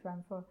accountancy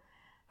firm for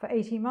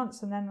 18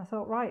 months, and then I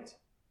thought, right,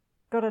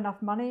 got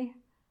enough money,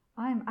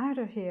 I'm out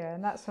of here.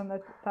 And that's when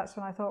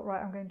I thought,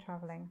 right, I'm going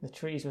travelling. The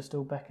trees were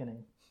still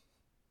beckoning.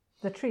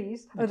 The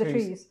trees? The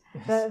trees.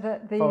 Yes.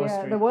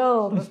 The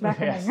world was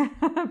beckoning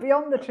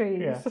beyond the trees.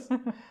 Yes.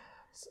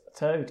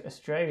 So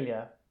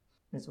Australia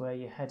is where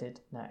you headed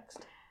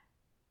next.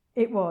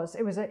 It was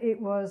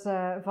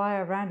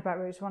via roundabout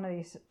routes, one of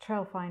these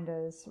trail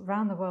finders,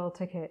 round the world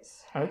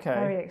tickets. Okay.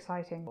 Very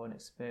exciting. An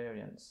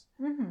experience.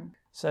 Mm-hmm.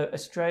 So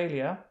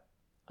Australia,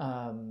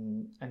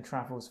 and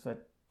travels for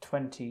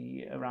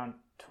around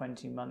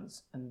 20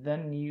 months, and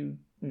then you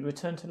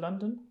return to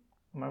London.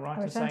 Am I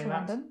right in saying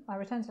that? I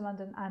returned to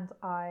London, and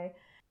I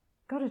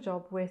got a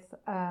job with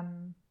a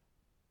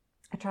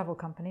travel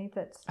company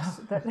that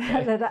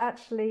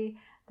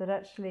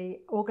actually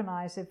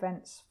organise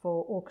events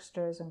for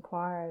orchestras and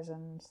choirs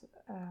and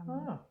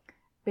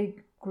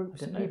big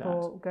groups of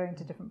people going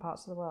to different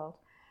parts of the world.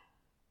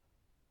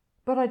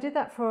 But I did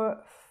that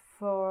for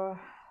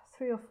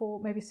 3 or 4,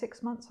 maybe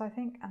 6 months, I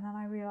think, and then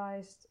I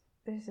realised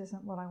this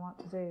isn't what I want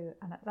to do.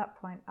 And at that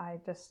point, I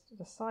just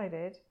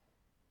decided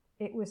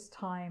it was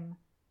time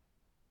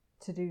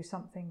to do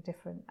something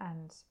different.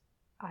 And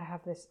I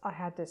have this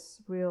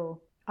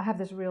real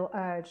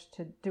urge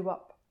to do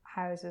up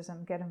houses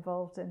and get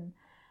involved in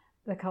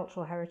the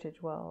cultural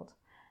heritage world.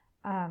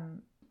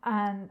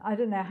 And I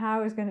didn't know how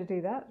I was going to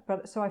do that,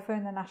 but so I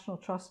phoned the National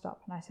Trust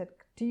up and I said,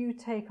 do you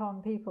take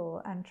on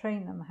people and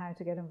train them how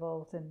to get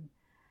involved in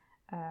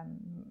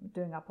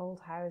doing up old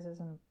houses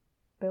and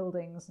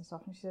buildings and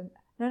stuff? And she said,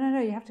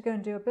 no, you have to go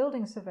and do a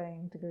building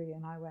surveying degree.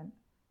 And I went,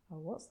 oh,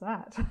 what's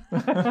that?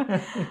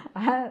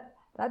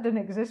 That didn't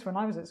exist when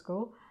I was at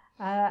school.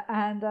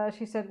 And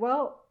she said,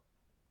 well,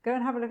 go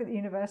and have a look at the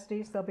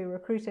universities. They'll be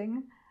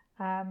recruiting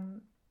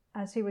and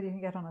see whether you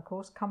can get on a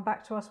course. Come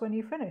back to us when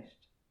you've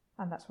finished.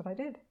 And that's what I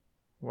did.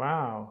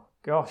 Wow.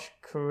 Gosh,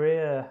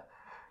 career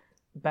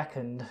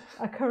beckoned.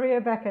 A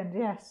career beckoned,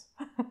 yes.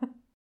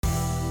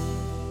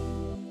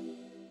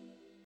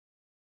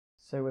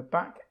 So we're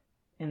back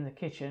in the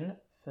kitchen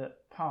for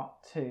part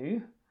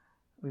 2.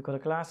 We've got a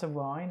glass of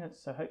wine,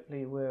 so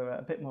hopefully we're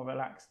a bit more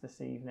relaxed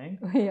this evening.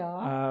 We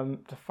are.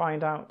 To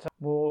find out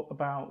more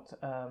about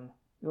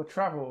your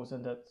travels,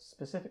 and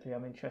specifically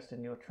I'm interested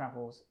in your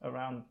travels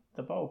around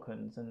the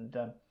Balkans, and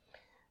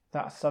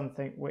that's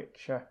something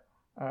which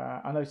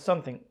I know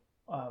something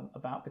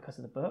about because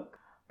of the book,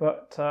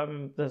 but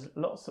there's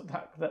lots of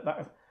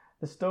that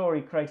the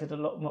story created a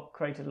lot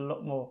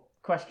more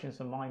questions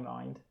in my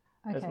mind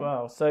as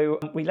well. So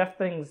we left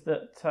things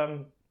that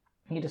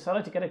you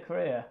decided to get a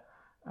career,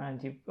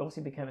 and you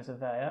obviously became a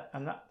surveyor,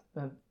 and that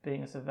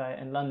being a surveyor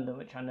in London,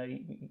 which I know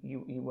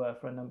you were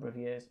for a number of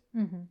years,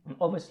 and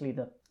obviously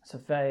the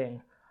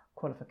surveying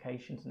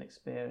qualifications and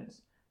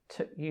experience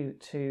took you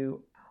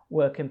to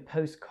work in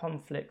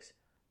post-conflict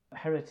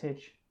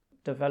heritage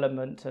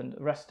development and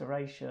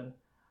restoration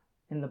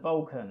in the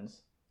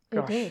Balkans.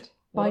 Gosh, it did,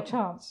 by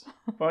chance.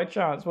 By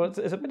chance. Well,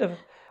 it's a bit of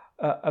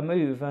a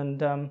move,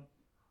 and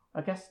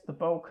I guess the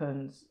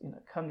Balkans,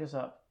 conjures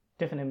up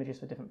different images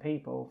for different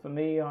people. For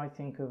me, I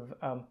think of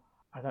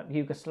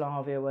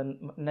Yugoslavia,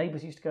 when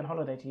neighbours used to go on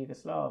holiday to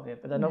Yugoslavia,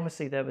 but then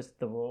obviously there was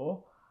the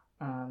war,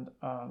 and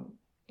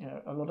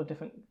a lot of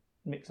different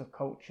mix of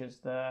cultures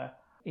there,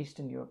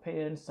 Eastern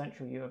Europeans,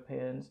 Central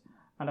Europeans,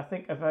 and I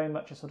think are very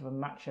much a sort of a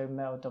macho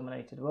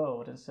male-dominated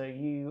world. And so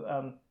you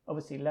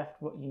obviously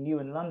left what you knew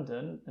in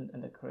London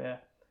and a career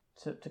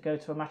to go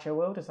to a macho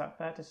world. Is that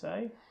fair to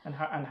say? And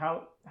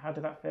how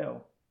did that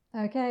feel?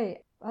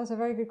 Okay, that's a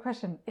very good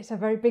question. It's a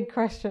very big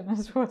question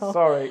as well.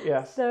 Sorry,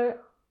 yes. So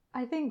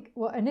I think,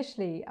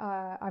 initially,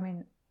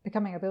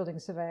 becoming a building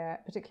surveyor,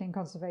 particularly in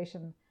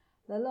conservation,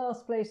 the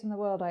last place in the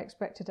world I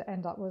expected to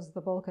end up was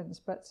the Balkans.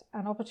 But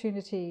an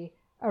opportunity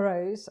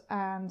arose,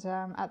 and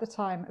at the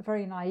time,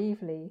 very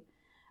naively,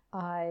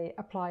 I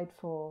applied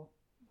for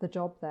the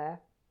job there,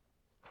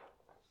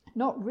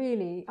 not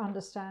really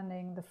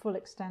understanding the full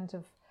extent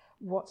of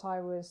what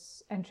I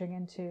was entering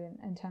into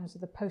in terms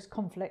of the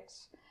post-conflict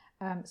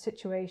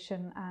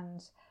situation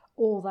and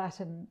all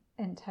that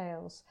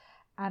entails,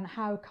 and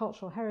how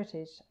cultural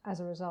heritage,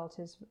 as a result,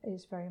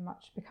 is very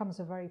much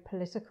becomes a very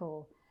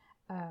political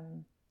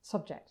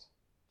subject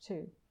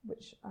too.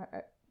 Which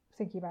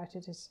thinking about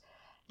it is,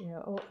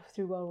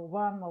 through World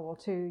War I, World War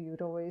II, you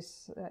would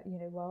always,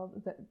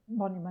 the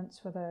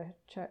monuments, whether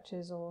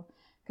churches or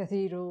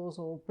cathedrals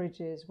or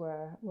bridges,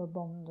 were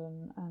bombed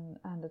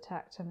and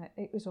attacked, and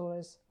it was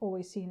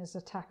always seen as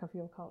attack of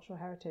your cultural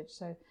heritage.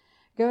 So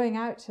going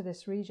out to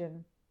this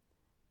region,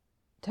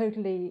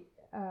 totally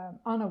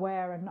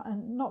unaware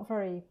and not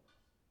very,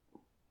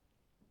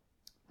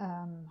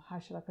 how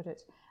should I put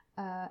it,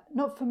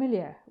 not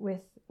familiar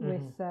with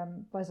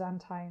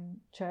Byzantine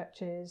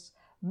churches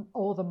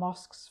or the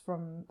mosques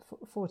from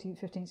 14th,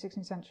 15th,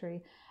 16th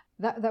century.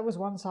 That was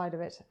one side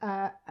of it.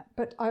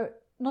 But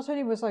not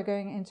only was I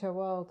going into a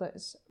world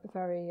that's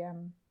very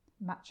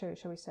macho,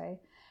 shall we say,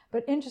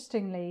 but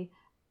interestingly,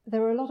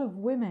 there were a lot of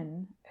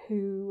women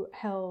who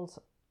held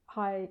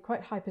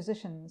quite high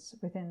positions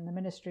within the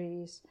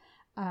ministries.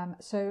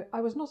 So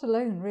I was not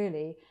alone,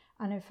 really.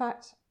 And in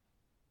fact,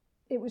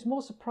 it was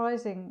more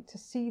surprising to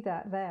see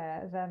that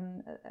there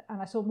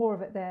and I saw more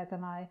of it there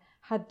than I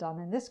had done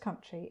in this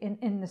country,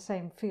 in the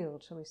same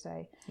field, shall we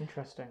say.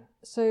 Interesting.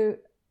 So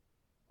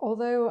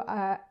although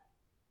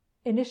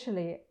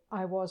initially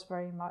I was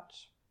very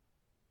much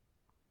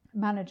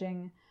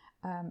managing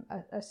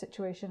a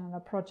situation and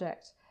a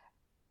project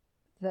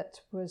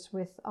that was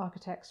with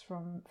architects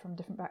from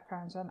different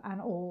backgrounds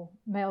and all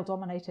male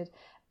dominated,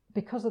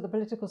 because of the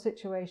political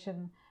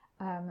situation,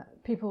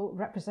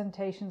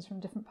 representations from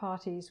different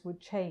parties would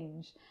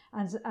change,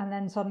 and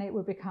then suddenly it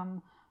would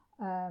become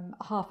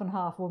half and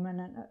half, woman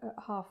and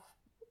half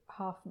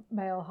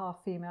male,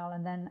 half female,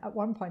 and then at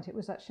one point it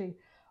was actually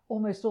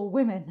almost all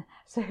women.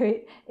 So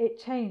it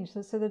changed.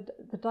 So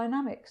the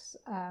dynamics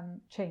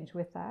changed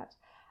with that,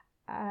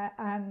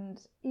 and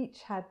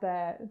each had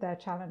their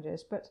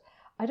challenges. But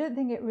I don't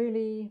think it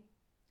really.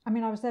 I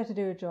mean, I was there to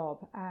do a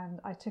job, and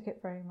I took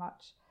it very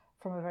much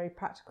from a very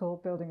practical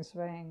building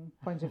surveying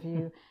point of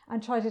view,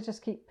 and try to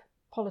just keep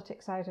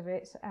politics out of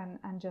it,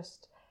 and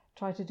just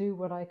try to do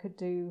what I could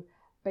do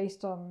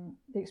based on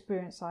the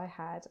experience I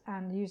had,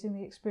 and using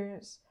the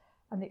experience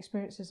and the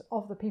experiences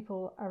of the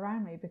people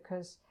around me,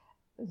 because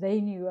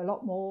they knew a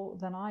lot more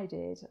than I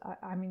did.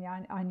 I mean,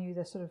 I knew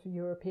the sort of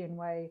European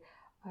way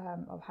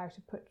of how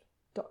to put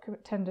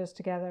document tenders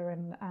together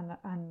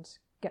and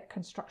get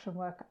construction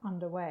work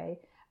underway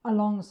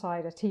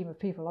alongside a team of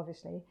people,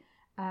 obviously.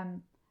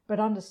 But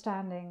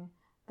understanding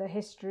the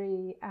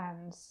history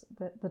and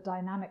the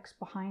dynamics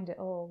behind it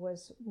all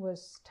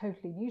was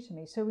totally new to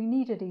me. So we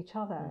needed each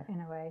other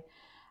in a way.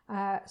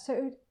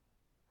 So,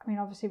 I mean,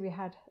 obviously we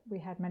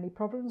had many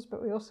problems,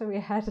 but we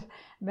had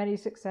many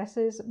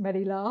successes,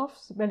 many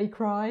laughs, many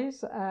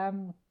cries.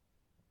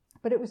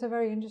 But it was a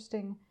very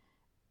interesting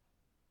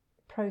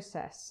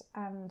process,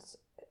 and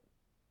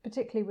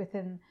particularly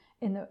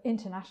in the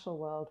international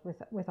world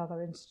with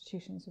other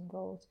institutions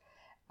involved.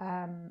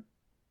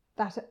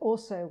 That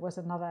also was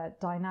another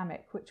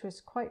dynamic which was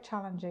quite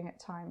challenging at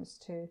times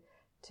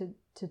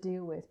to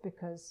deal with,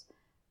 because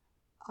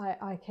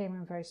I came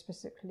in very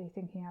specifically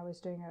thinking I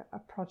was doing a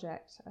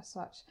project as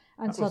such,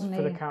 and that suddenly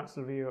was for the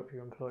Council of Europe you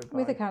were employed by?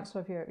 With the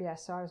Council of Europe,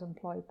 yes. So I was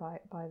employed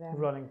by them.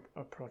 Running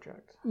a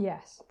project?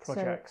 Yes.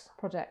 Projects? So,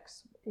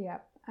 projects, yeah.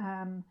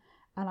 And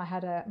I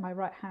had my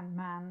right-hand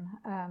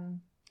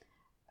man,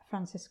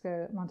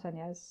 Francisco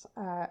Montañez,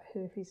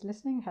 who, if he's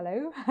listening,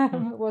 hello,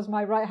 was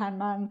my right-hand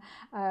man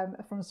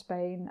from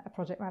Spain, a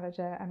project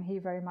manager, and he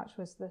very much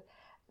was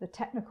the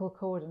technical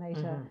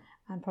coordinator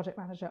and project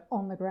manager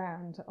on the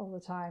ground all the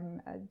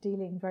time,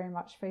 dealing very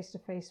much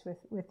face-to-face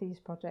with these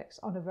projects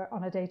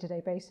on a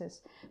day-to-day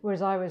basis,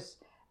 whereas I was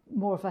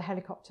more of a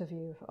helicopter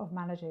view of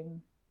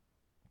managing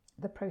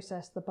the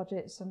process, the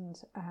budgets,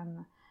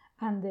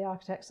 and the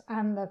architects,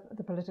 and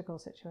the political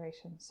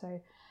situation.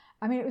 So,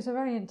 I mean, it was a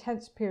very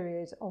intense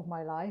period of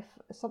my life,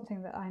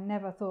 something that I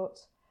never thought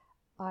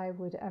I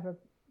would ever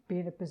be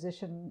in a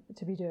position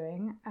to be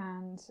doing.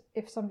 And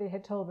if somebody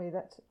had told me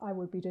that I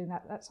would be doing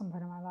that at some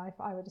point in my life,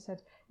 I would have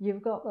said,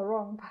 you've got the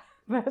wrong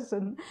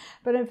person.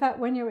 But in fact,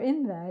 when you're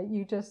in there,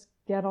 you just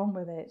get on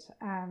with it.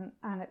 And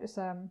it was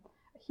a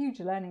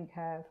huge learning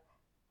curve,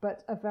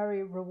 but a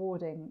very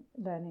rewarding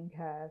learning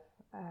curve.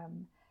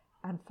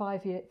 And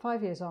 5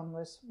 years on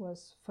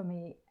was for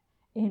me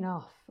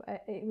enough.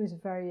 It was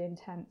very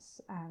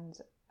intense, and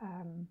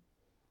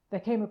there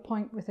came a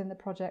point within the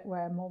project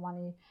where more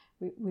money,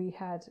 we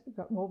had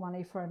got more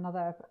money for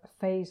another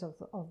phase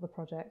of the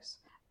projects,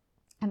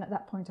 and at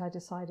that point I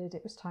decided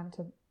it was time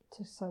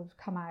to sort of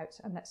come out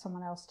and let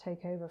someone else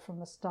take over from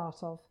the start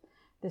of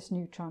this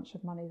new tranche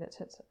of money that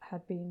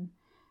had been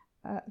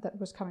that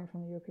was coming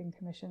from the European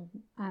Commission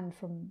and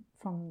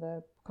from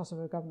the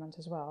Kosovo government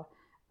as well,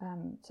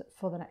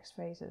 for the next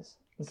phases.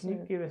 And can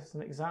you give us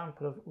an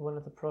example of one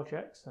of the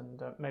projects,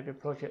 and maybe a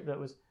project that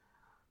was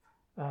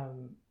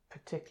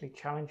particularly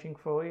challenging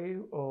for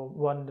you, or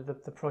one of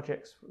the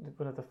projects,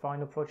 one of the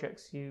final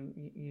projects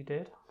you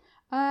did?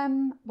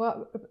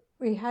 Well,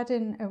 we had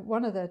in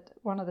one of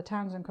the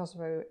towns in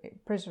Kosovo,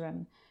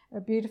 Prizren, a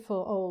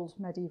beautiful old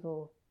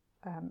medieval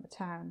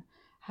town,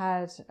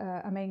 had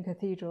a main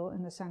cathedral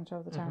in the centre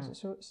of the town,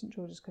 St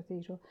George's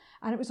Cathedral,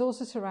 and it was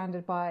also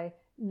surrounded by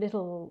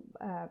little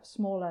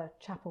smaller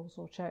chapels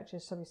or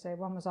churches, so we say.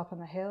 One was up on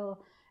the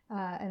hill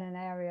in an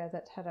area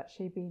that had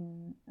actually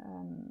been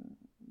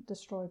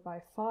destroyed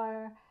by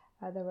fire.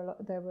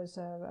 There was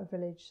a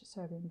village,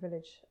 Serbian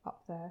village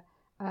up there,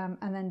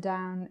 and then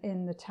down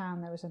in the town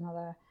there was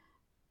another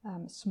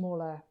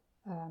smaller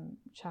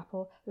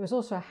chapel. There was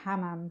also a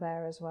hammam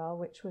there as well,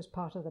 which was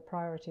part of the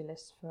priority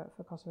list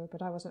for Kosovo,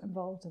 but I wasn't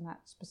involved in that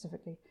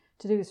specifically.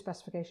 To do with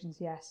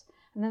specifications, yes.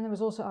 And then there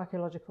was also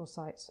archaeological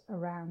sites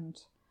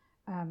around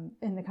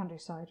in the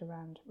countryside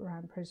around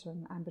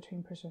Prizren, and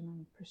between Prizren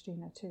and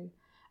Pristina too.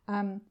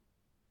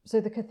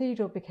 So the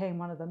cathedral became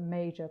one of the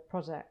major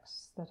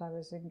projects that I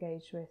was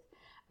engaged with,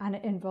 and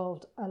it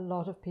involved a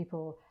lot of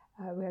people.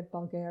 We had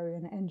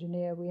Bulgarian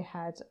engineer, we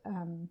had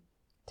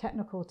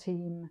technical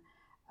team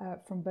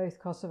from both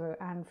Kosovo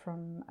and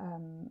from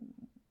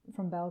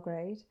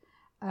Belgrade,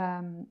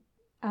 and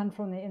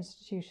from the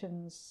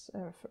institutions.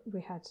 We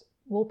had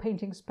wall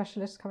painting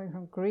specialists coming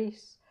from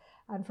Greece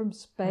and from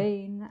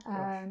Spain,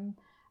 and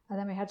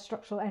then we had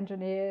structural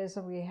engineers,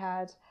 and we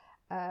had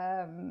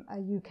a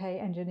UK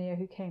engineer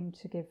who came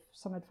to give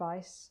some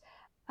advice,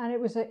 and it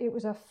was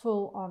a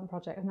full-on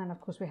project. And then, of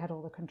course, we had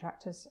all the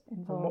contractors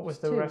involved. And what was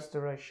the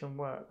restoration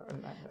work?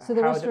 So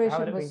the restoration how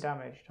had it was been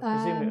damaged? I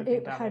presume it had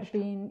been damaged. Had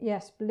been,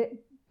 yes,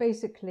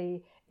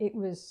 basically it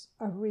was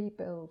a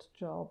rebuild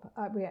job.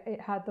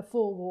 It had the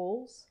 4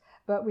 walls,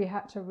 but we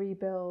had to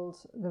rebuild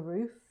the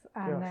roof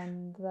and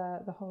then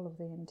the whole of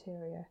the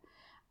interior.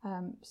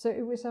 So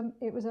it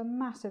was a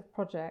massive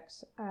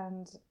project,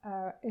 and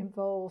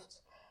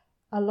involved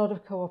a lot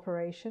of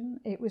cooperation.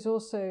 It was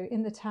also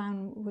in the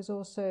town was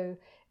also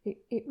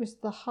it was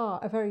the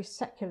heart, a very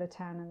secular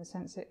town in the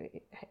sense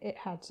it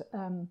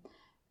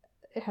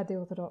had the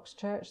Orthodox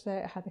Church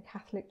there, it had the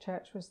Catholic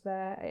Church was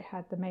there, it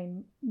had the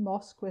main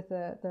mosque with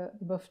the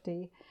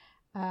mufti,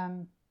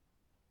 and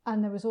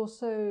there was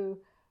also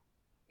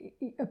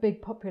a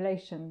big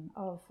population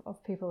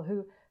of people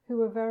who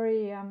were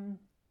very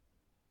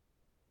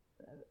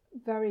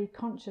very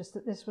conscious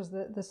that this was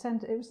the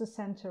center. It was the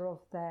center of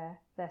their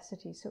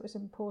city, so it was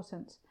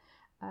important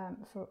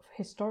for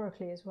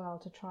historically as well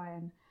to try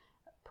and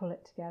pull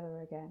it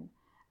together again.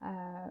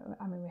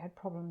 I mean, we had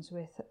problems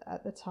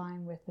at the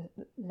time with the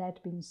lead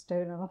being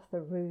stolen off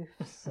the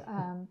roofs,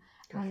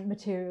 and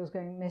materials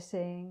going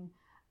missing,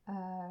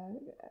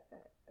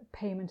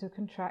 payment of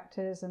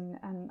contractors,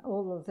 and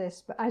all of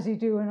this. But as you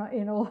do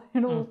in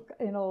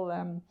all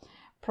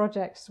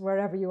projects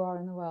wherever you are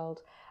in the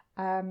world.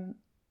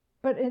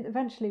 But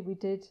eventually we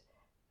did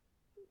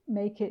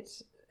make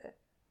it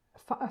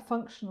a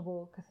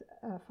functional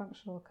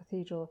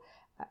cathedral.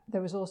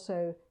 There was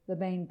also the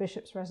main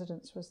bishop's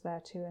residence was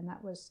there too, and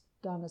that was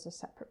done as a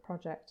separate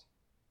project,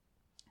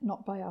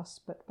 not by us,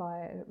 but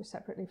it was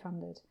separately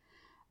funded.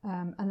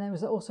 And there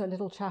was also a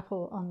little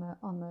chapel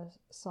on the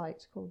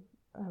site called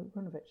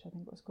Runovich, I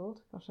think it was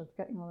called. Gosh, I'm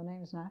forgetting all the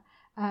names now.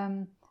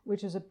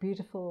 Which is a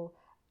beautiful,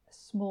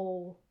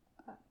 small,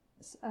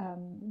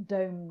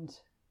 domed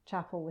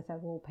chapel with a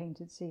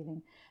wall-painted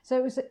ceiling.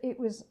 So it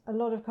was a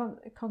lot of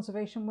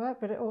conservation work,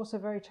 but it also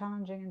very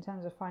challenging in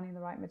terms of finding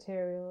the right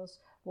materials,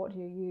 what do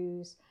you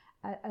use,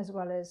 as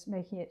well as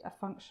making it a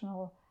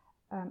functional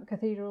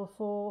cathedral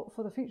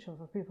for the future,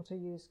 for people to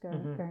use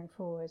going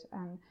forward.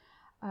 And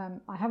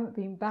I haven't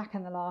been back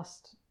in the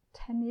last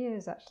 10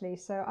 years actually,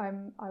 so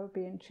I would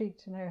be intrigued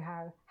to know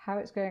how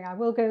it's going. I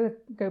will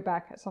go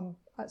back at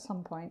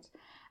some point.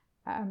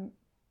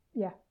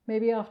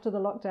 Maybe after the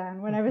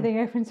lockdown, when everything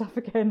opens up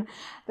again,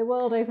 the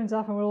world opens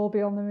up and we'll all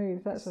be on the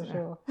move, that's for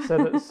sure.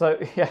 So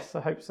yes,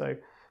 I hope so.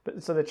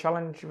 But so the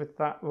challenge with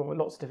that, well,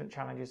 lots of different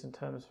challenges in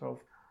terms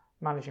of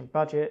managing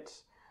budget,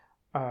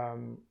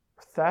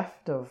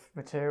 theft of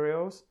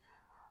materials,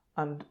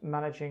 and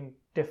managing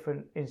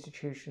different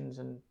institutions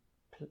and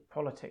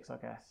politics, I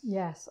guess.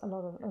 Yes, a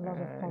lot of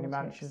politics. And you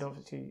mentioned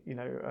obviously,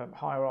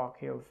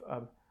 hierarchy of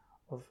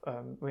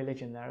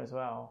religion there as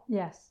well.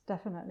 Yes,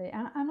 definitely,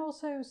 and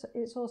also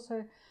it's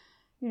also,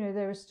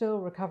 they were still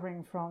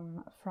recovering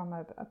from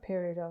a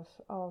period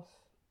of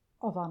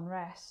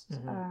unrest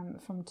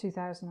from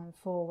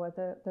 2004, where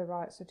the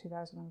riots of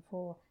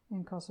 2004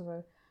 in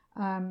Kosovo,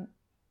 and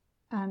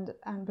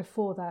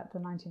before that, the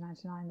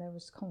 1999, there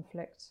was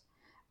conflict.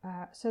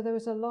 So there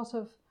was a lot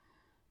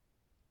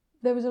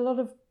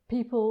of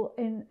people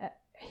in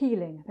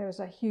healing. There was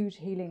a huge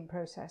healing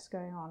process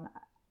going on.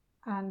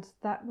 And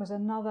that was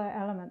another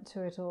element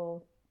to it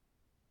all.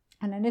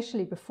 And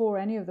initially, before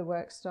any of the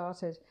work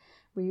started,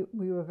 we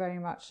were very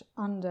much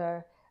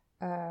under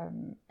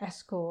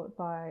escort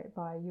by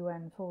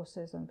UN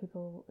forces and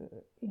people,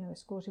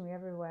 escorting me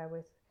everywhere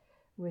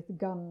with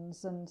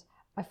guns. And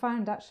I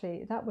found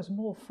actually that was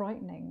more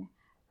frightening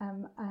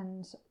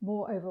and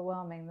more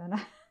overwhelming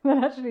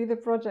than actually the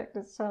project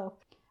itself.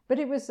 But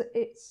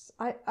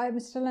I'm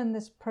still in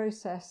this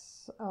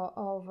process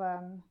of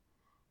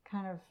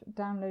kind of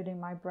downloading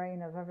my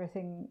brain of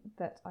everything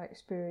that I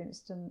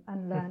experienced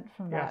and learnt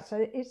from that.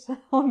 So it's an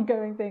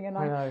ongoing thing, and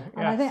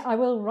I think I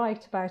will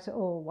write about it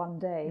all one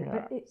day. Yeah.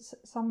 But it's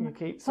some of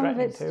it's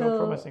still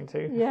promising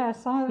to. Yeah,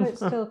 some of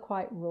it's still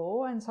quite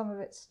raw, and some of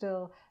it's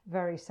still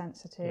very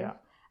sensitive.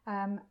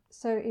 Yeah.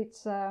 So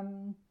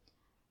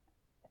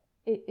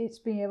it's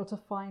being able to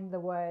find the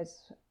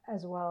words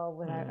as well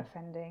without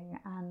offending,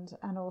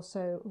 and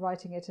also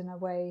writing it in a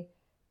way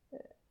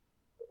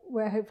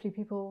where hopefully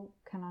people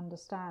can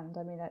understand.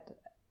 I mean,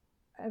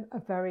 a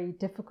very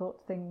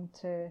difficult thing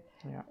to,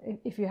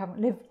 if you haven't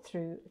lived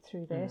through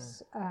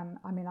this.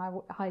 I mean,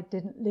 I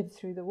didn't live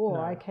through the war.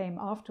 No. I came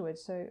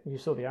afterwards, so you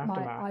saw the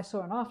aftermath. I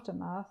saw an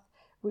aftermath,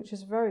 which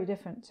is very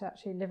different to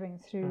actually living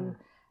through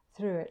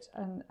it.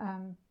 And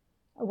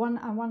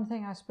one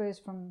thing, I suppose,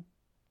 from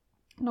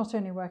not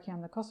only working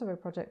on the Kosovo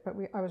project, but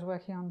I was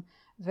working on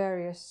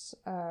various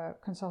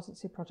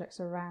consultancy projects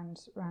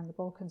around the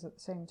Balkans at the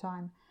same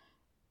time,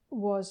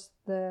 was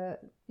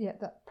that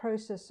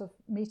process of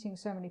meeting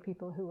so many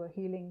people who were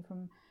healing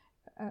from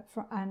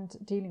and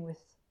dealing with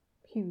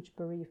huge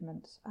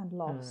bereavement and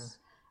loss,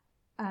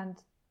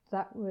 and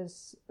that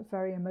was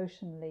very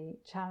emotionally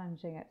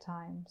challenging at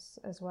times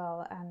as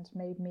well, and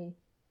made me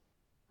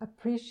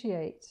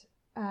appreciate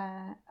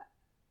and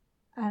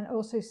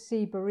also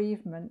see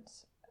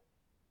bereavement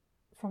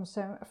from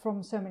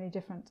so many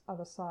different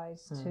other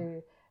sides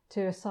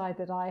to a side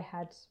that I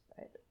had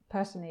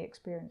personally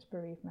experienced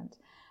bereavement.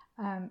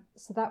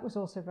 So that was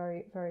also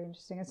very, very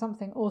interesting, and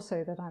something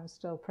also that I'm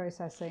still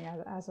processing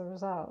as a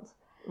result.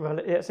 Well,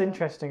 it's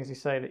interesting, as you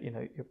say, that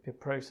you're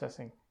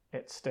processing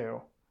it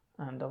still.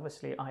 And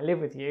obviously I live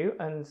with you,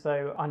 and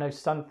so I know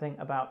something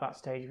about that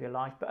stage of your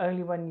life, but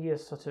only when you're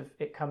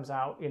it comes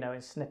out,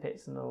 in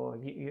snippets, or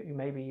you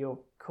maybe you're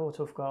caught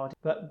off guard.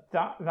 But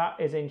that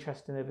is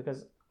interesting, though,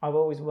 because I've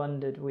always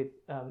wondered with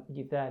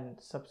you then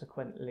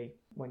subsequently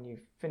when you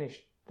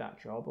finished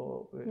that job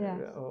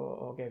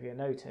or gave you a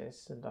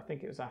notice, and I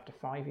think it was after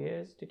 5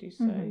 years, did you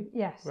say? Mm-hmm.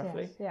 Yes,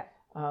 roughly? Yes,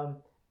 yeah.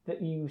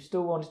 That you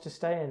still wanted to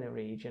stay in the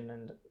region,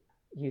 and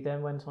you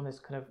then went on this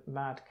kind of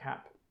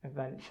madcap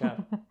adventure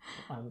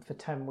for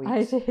 10 weeks.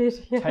 I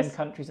did, yes. 10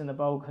 countries in the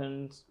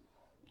Balkans,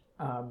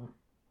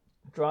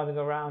 driving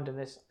around in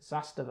this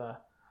Zastava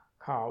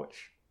car,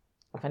 which,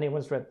 if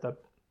anyone's read the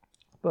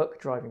book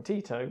Driving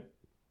Tito,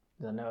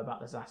 they'll know about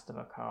the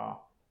Zastava car,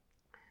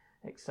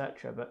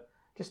 etc. But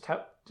just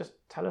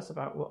tell us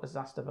about what a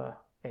Zastava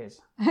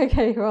is.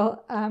 Okay,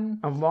 well...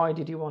 and why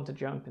did you want to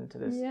jump into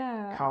this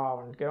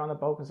car and go around the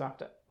Balkans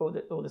after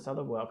all this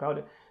other work?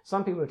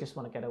 Some people just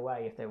want to get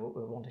away if they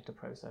wanted to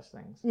process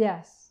things.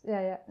 Yes,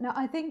 yeah. No,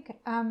 I think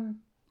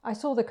I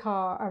saw the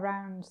car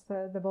around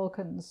the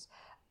Balkans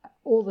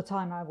all the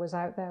time I was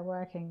out there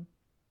working.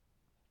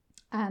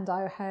 And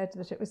I heard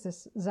that it was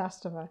this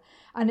Zastava.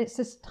 And it's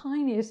this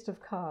tiniest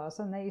of cars.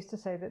 And they used to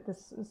say that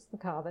this is the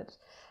car that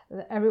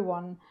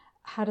everyone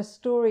had a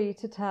story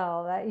to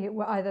tell, that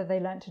either they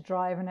learnt to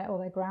drive in it, or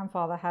their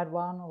grandfather had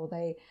one, or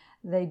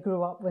they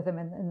grew up with them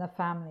in the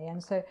family.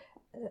 And so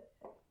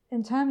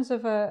in terms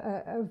of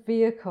a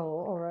vehicle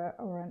or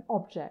an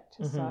object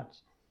as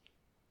such,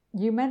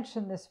 you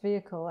mentioned this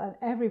vehicle and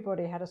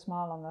everybody had a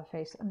smile on their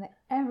face, and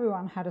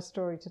everyone had a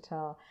story to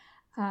tell.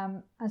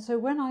 And so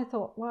when I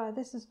thought, wow,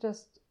 this is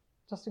just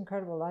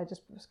incredible, I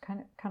just was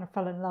kind of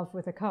fell in love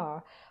with a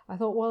car. I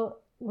thought,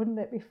 well, wouldn't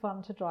it be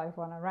fun to drive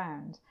one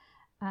around?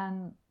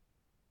 And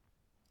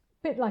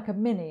bit like a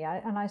Mini,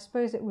 and I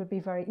suppose it would be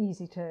very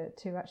easy to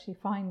actually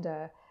find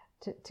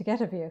to get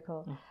a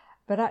vehicle,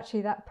 but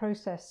actually that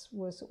process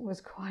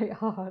was quite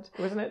hard.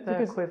 Wasn't it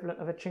the equivalent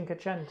of a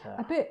Cinquecento?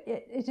 A bit,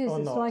 it is.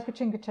 It's like a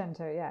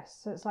Cinquecento,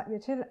 yes. So it's like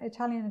the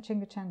Italian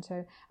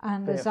Cinquecento,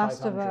 and the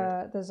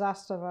Zastava. The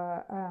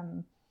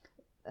Zastava.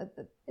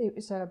 It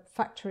was a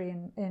factory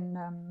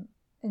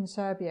in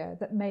Serbia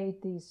that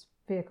made these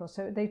vehicles.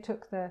 So they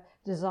took the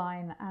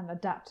design and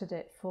adapted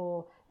it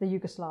for the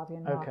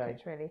Yugoslavian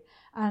market, really.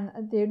 And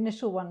the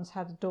initial ones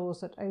had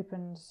doors that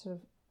opened sort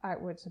of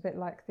outwards, a bit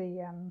like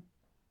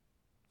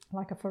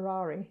like a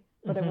Ferrari,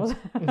 but it wasn't.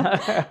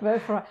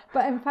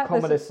 But in fact,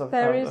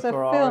 there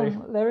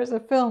is a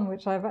film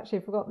which I've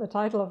actually forgotten the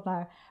title of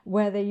now,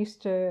 where they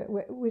used to,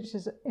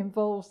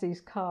 involves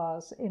these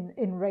cars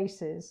in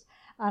races,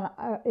 and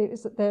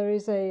there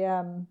is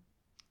a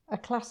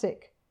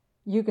classic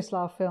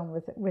Yugoslav film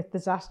with the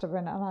Zastava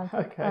in it,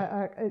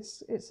 and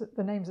it's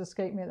the names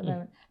escape me at the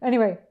moment.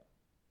 Anyway,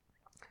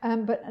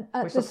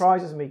 which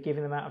surprises me,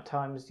 given the amount of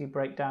times you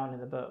break down in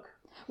the book.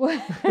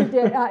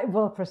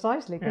 Well,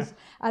 precisely, because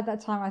at that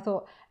time I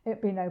thought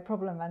it'd be no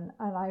problem, and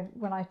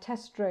when I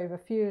test drove a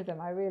few of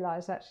them, I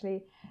realised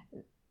actually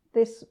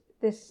this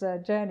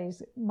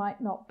journeys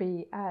might not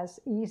be as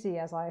easy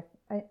as I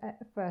at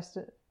first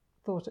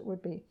thought it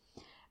would be.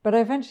 But I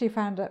eventually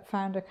found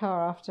a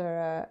car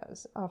after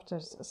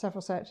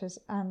several searches,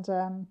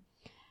 and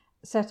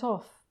set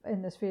off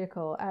in this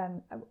vehicle.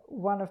 And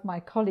one of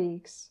my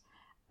colleagues,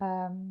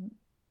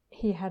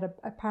 he had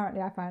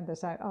apparently, I found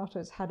this out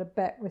afterwards, had a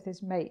bet with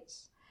his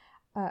mates,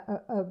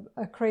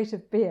 a crate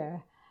of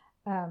beer.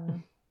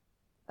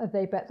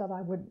 They bet that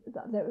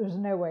there was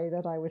no way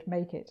that I would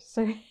make it.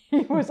 So he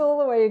was all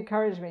the way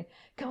encouraging me.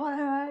 Come on,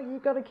 Emma,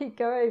 you've got to keep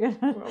going.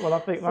 Well, I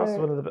think that's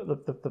one of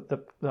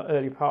the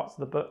early parts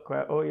of the book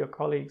where all your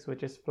colleagues were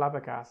just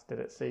flabbergasted,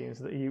 it seems,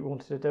 that you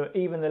wanted to do it.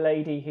 Even the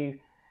lady who,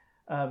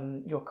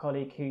 your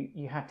colleague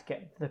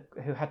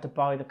who had to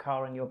buy the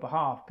car on your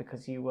behalf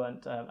because you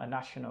weren't a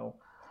national.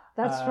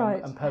 That's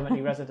right. And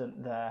permanently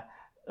resident there,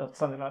 or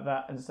something like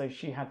that. And so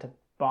she had to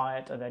buy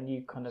it, and then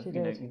you kind of,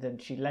 then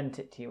she lent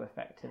it to you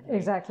effectively.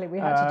 Exactly, we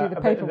had to do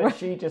the paperwork. But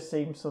she just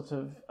seemed sort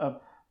of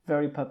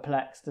very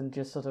perplexed and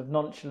just sort of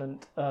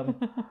nonchalant that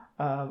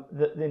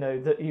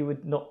you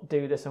would not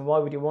do this, and why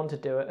would you want to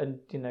do it? And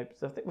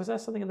was there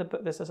something in the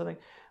book? There's something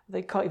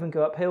they can't even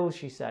go up hills,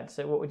 she said.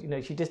 So what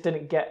would she just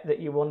didn't get that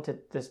you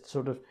wanted this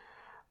sort of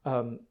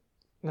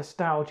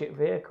nostalgic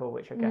vehicle,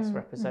 which I guess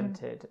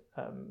represented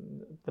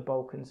the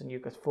Balkans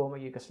and former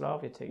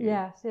Yugoslavia to you.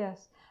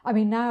 Yes. I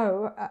mean,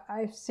 now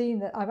I've seen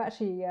that. I've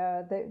actually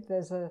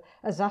there's a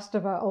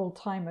Zastava Old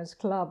Timers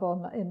Club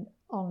on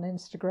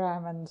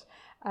Instagram,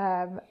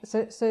 and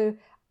so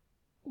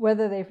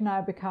whether they've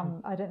now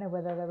become, I don't know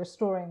whether they're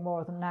restoring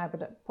more of them now,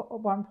 but at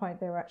one point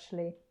they were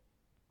actually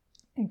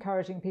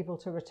encouraging people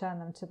to return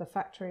them to the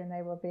factory, and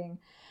they were being,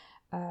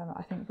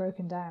 I think,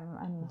 broken down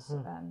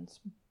and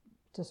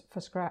just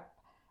for scrap.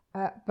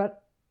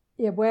 But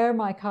where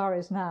my car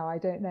is now, I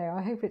don't know.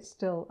 I hope it's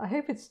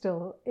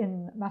still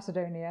in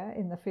Macedonia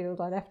in the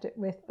field. I left it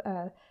with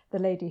the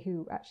lady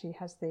who actually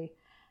has the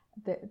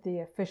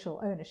official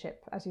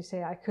ownership. As you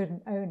say, I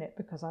couldn't own it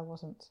because I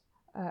wasn't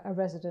a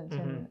resident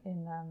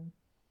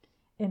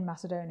in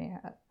Macedonia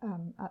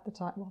at the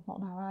time. Well,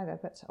 not now either,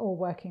 but or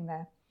working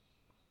there.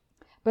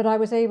 But I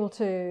was able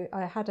to.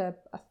 I had I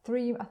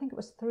think it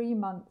was 3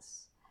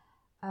 months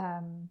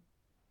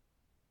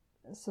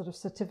sort of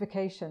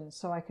certification,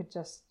 so I could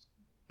just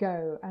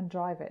go and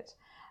drive it.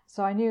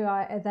 So I knew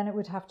then it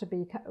would have to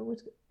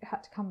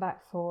come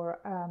back for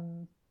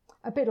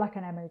a bit like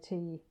an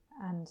MOT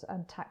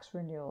and tax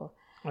renewal.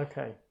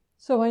 Okay.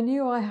 So I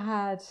knew I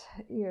had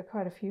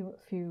quite a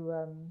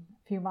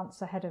few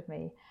months ahead of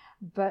me,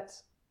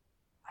 but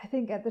I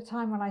think at the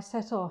time when I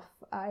set off,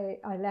 I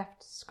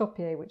left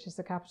Skopje, which is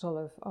the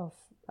capital of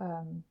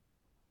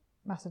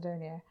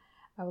Macedonia,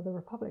 or the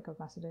Republic of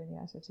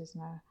Macedonia as it is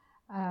now.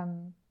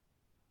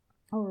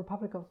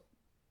 Republic of,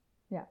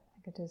 I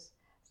think it is.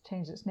 It's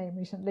changed its name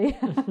recently.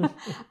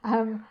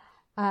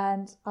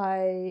 And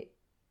I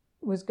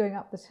was going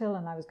up this hill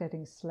and I was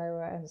getting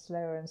slower and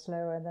slower and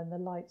slower, and then the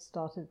lights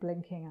started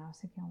blinking and I was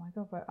thinking, oh my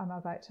God, but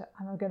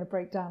I'm going to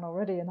break down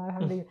already, and I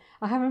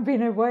haven't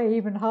been away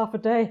even half a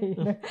day.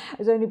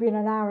 It's only been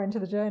an hour into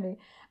the journey,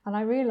 and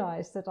I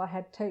realised that I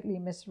had totally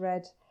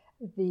misread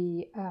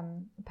the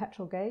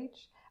petrol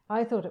gauge.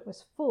 I thought it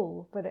was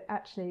full, but it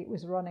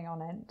was running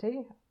on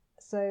empty.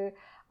 So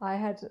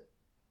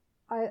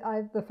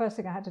the first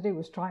thing I had to do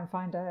was try and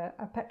find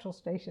a petrol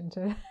station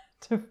to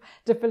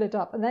fill it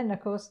up. And then,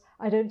 of course,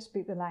 I don't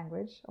speak the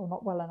language, or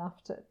not well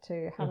enough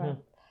to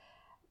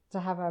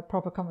have a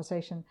proper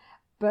conversation.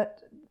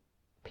 But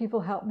people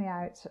helped me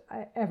out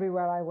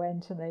everywhere I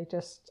went, and they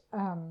just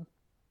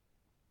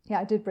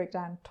I did break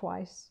down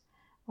twice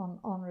en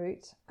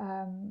route.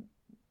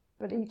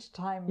 But each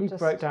time you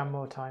broke down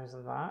more times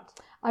than that.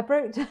 I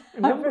broke down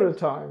a number of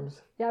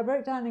times. Yeah, I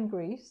broke down in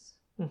Greece.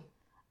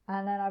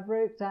 And then I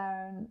broke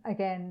down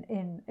again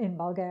in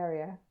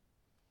Bulgaria,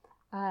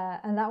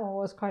 and that one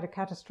was quite a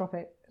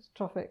catastrophic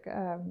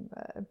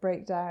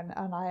breakdown.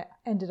 And I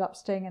ended up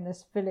staying in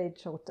this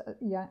village or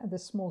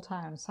this small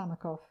town,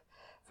 Samokov,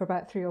 for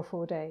about 3 or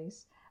 4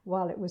 days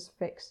while it was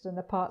fixed. And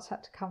the parts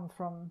had to come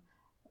from,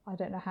 I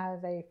don't know how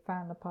they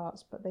found the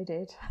parts, but they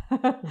did.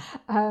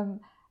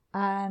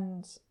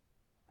 And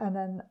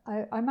then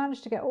I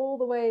managed to get all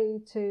the way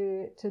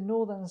to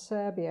northern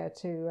Serbia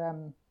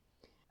to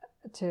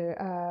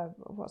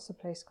what's the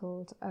place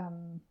called?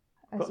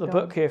 I've got the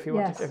book here if you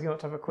want to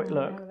have a quick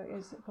look. What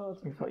is it called?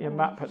 You've got your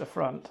map at the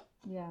front.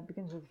 Yeah, it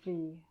begins with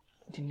V.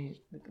 Do you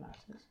need the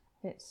glasses?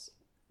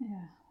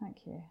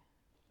 Thank you.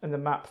 And the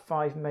map,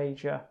 5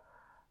 major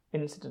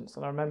incidents,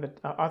 and I remember.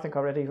 I think I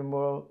read even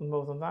more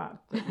than that.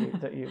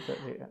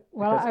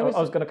 Well, I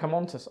was going to come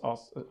on to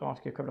ask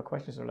you a couple of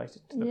questions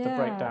related to the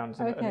breakdowns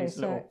and these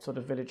little sort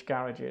of village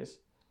garages.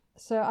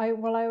 So I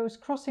was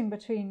crossing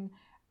between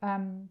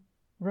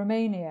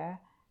Romania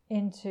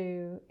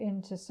into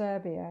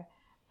Serbia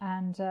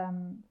and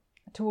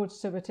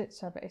towards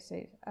Subotica,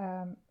 basically.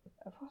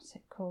 What's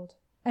it called?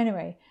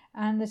 Anyway,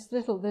 and the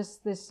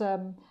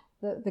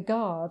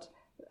guard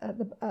at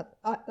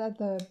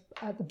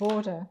the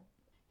border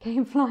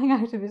came flying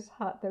out of his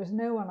hut. There was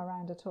no one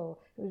around at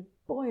all. It was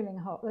boiling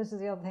hot. This is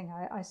the other thing.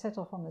 I set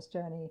off on this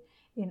journey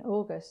in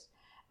August,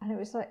 and it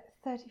was like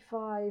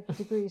 35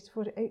 degrees,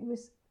 40. It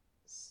was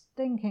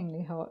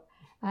stinkingly hot.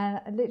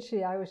 And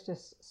literally, I was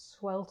just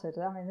sweltered.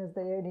 I mean,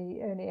 the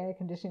only air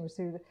conditioning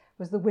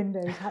was the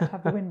windows. Had to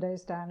have the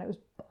windows down. It was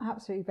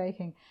absolutely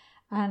baking.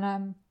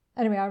 And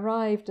anyway, I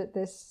arrived at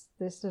this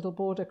little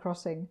border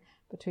crossing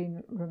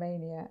between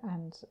Romania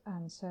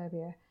and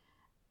Serbia,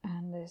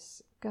 and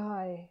this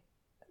guy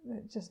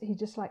he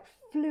just like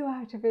flew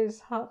out of his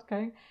hut,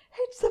 going,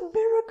 "It's a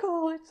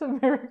miracle! It's a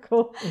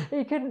miracle!"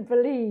 He couldn't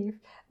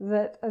believe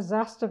that a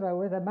Zastava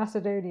with a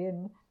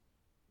Macedonian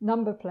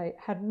number plate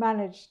had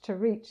managed to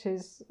reach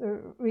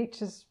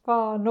as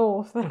far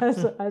north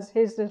as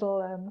his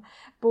little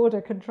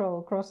border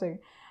control crossing.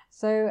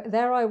 So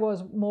there I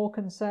was, more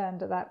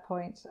concerned at that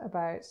point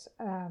about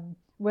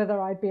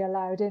whether I'd be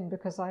allowed in,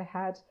 because I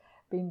had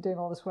been doing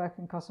all this work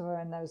in Kosovo,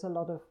 and there was a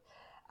lot of,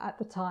 at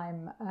the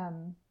time,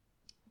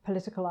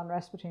 political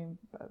unrest between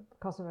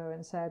Kosovo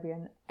and Serbia,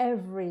 and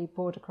every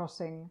border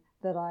crossing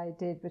that I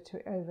did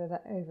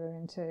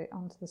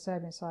onto the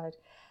Serbian side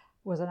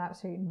was an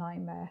absolute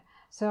nightmare.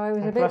 So I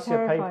was a bit terrified. Plus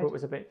your paperwork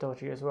was a bit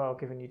dodgy as well,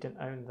 given you didn't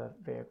own the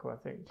vehicle, I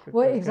think.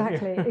 Well,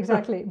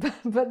 exactly.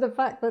 But the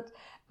fact that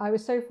I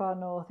was so far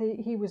north,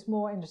 he was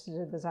more interested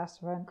in the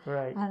Zastava.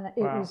 Great. And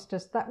it was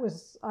just,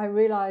 I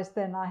realised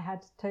then I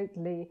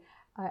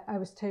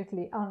was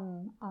totally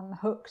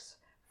unhooked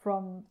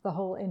from the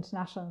whole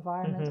international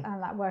environment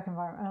and that work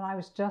environment. And I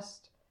was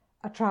just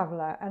a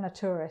traveller and a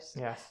tourist.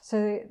 Yes.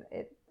 So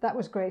that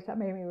was great. That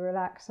made me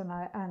relax.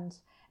 And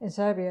in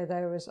Serbia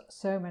there was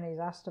so many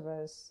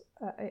Zastovas.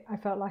 I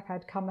felt like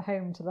I'd come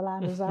home to the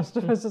land of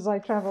Zastovas as I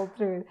travelled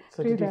through.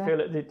 So did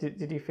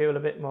you feel a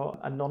bit more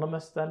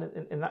anonymous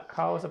then in that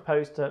car, as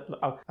opposed to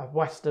a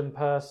Western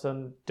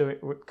person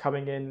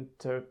coming in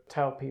to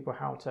tell people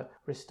how to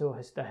restore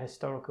the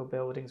historical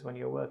buildings when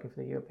you're working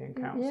for the European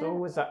Council? Yeah,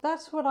 Was that?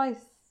 That's what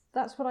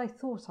I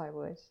thought I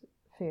would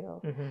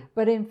feel. Mm-hmm.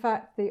 But in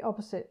fact, the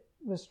opposite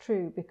was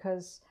true,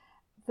 because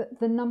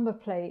the number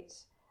plate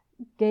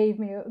gave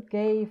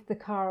the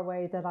car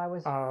away that I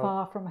was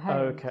far from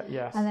home. Okay,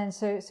 yes. And then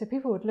so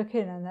people would look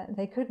in and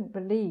they couldn't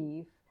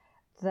believe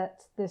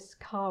that this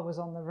car was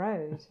on the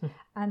road.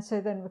 And so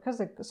then, because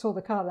they saw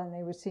the car, then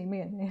they would see me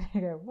and they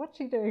go, "What's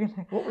she doing?"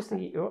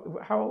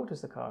 How old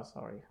was the car?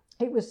 Sorry.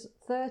 It was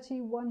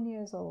 31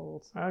 years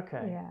old.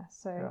 Okay. Yeah,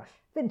 so Gosh.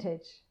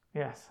 Vintage.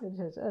 Yes. It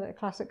is a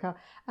classic car.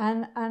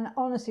 And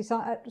honestly,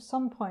 at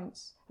some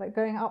points, like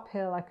going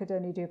uphill, I could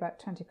only do about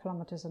 20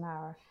 kilometres an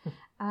hour.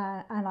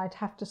 And I'd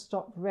have to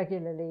stop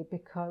regularly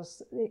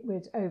because it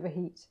would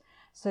overheat.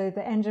 So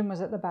the engine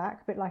was at the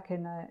back, a bit like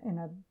in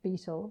a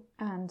Beetle.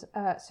 And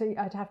so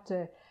I'd have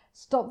to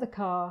stop the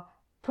car,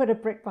 put a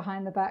brick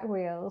behind the back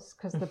wheels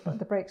because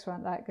the brakes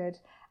weren't that good,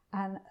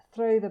 and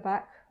throw the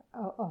back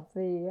of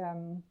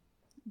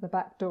the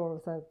back door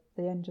of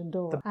the engine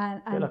door,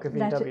 and like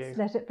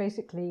let it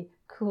basically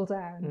cool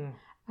down.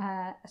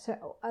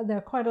 So there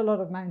are quite a lot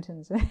of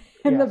mountains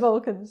in the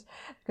Balkans,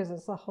 because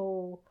it's the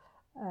whole,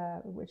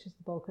 which is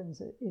the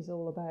Balkans, is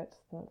all about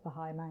the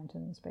high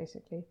mountains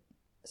basically.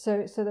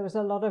 So there was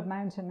a lot of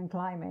mountain and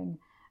climbing,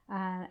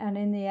 and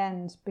in the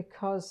end,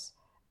 because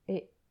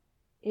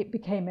it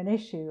became an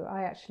issue,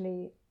 I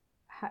actually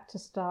had to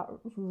start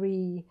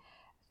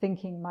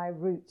rethinking my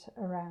route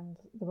around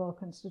the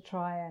Balkans to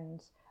try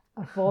and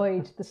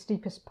avoid the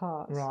steepest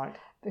parts, right?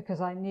 Because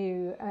I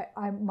knew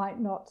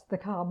the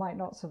car might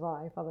not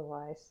survive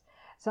otherwise.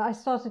 So I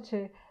started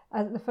to,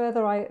 the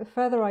further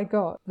I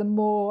got, the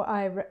more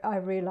I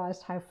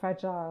realised how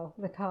fragile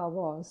the car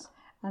was,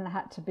 and I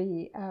had to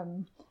be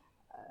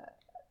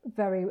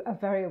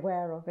very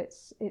aware of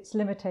its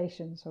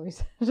limitations,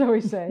 shall we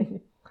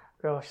say?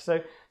 Gosh,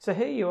 so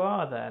here you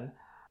are then,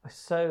 a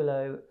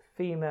solo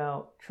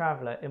female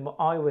traveller in what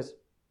I was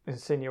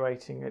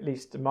insinuating, at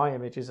least my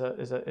image, is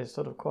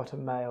sort of quite a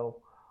male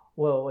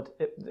world.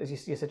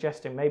 As you're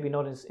suggesting, maybe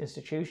not in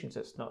institutions,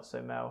 it's not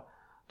so male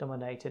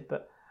dominated,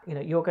 but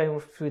you're going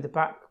through the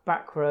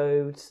back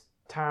roads,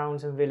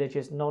 towns and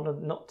villages,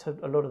 not to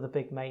a lot of the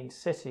big main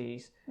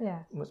cities. Yeah,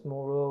 it was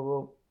more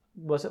rural.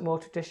 Was it more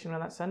traditional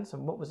in that sense?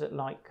 And what was it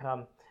like?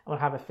 I'll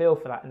have a feel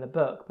for that in the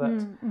book,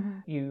 but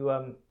you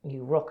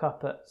rock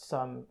up at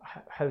some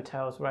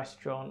hotels,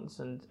 restaurants,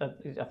 and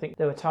I think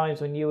there were times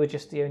when you were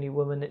just the only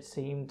woman, it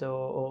seemed,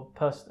 or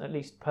person, at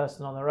least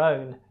person on their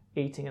own,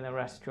 eating in a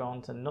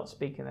restaurant and not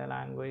speaking their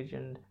language.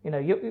 And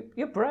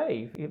you're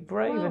brave.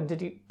 Well, and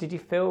did you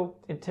feel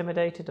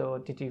intimidated, or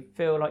did you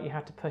feel like you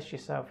had to push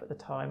yourself at the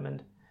time?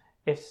 And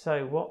if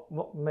so,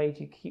 what made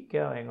you keep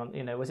going on?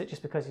 Was it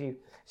just because you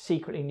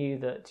secretly knew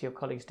that your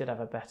colleagues did have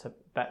a better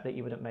bet that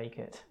you wouldn't make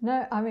it?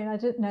 No, I mean, I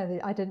didn't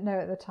know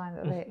at the time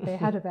that they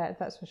had a bet,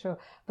 that's for sure.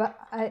 But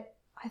I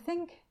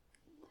think,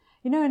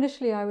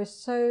 initially I was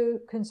so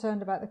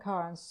concerned about the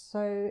car and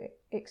so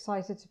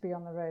excited to be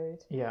on the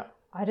road. Yeah.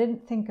 I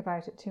didn't think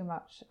about it too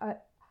much.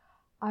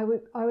 I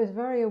was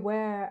very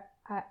aware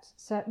at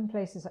certain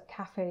places, at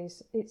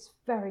cafes, it's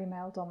very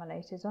male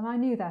dominated, and I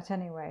knew that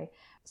anyway.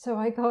 So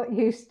I got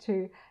used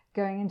to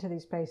going into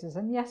these places,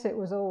 and yes, it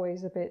was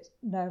always a bit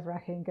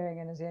nerve-wracking going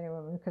in as the only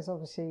woman, because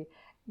obviously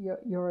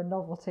you're a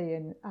novelty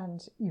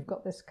and you've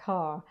got this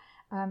car.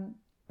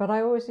 But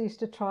I always used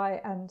to try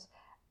and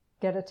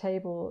get a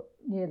table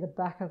near the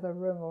back of the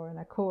room or in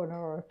a corner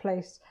or a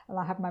place, and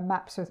I have my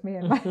maps with me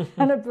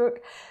and a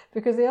book,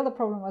 because the other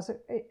problem was,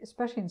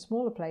 especially in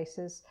smaller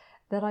places,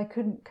 that I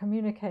couldn't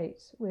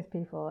communicate with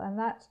people, and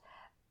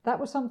that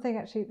was something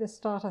actually at the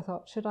start I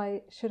thought, should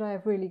I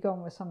have really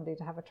gone with somebody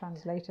to have a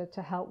translator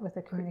to help with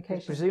the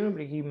communication?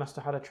 Presumably you must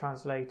have had a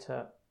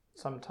translator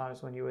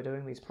sometimes when you were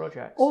doing these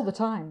projects. All the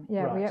time,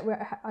 yeah.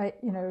 Right.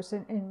 It was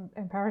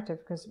imperative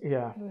because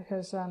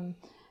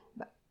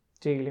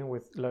dealing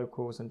with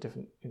locals and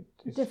different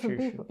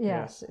people.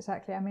 Yes,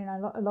 exactly. I mean,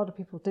 a lot of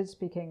people did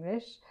speak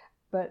English,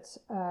 but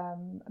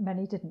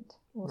many didn't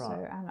also,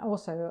 right. And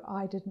also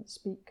I didn't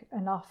speak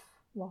enough.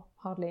 Well,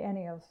 hardly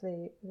any of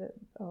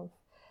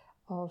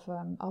of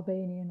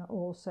Albanian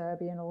or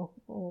Serbian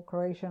or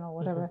Croatian or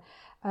whatever,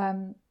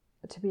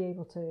 to be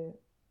able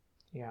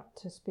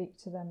to speak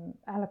to them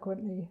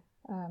eloquently,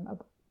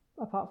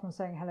 apart from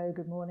saying hello,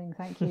 good morning,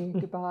 thank you,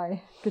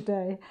 goodbye, good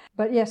day.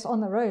 But yes,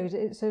 on the road,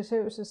 so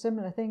it was a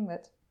similar thing,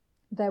 that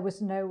there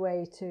was no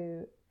way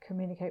to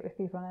communicate with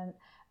people, and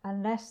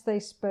unless they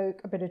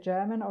spoke a bit of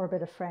German or a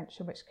bit of French,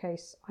 in which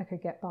case I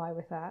could get by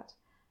with that.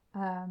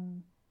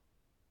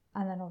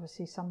 And then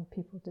obviously some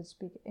people did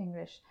speak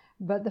English.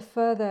 But the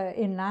further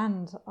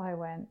inland I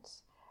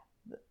went,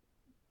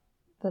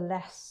 the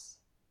less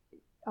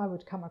I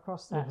would come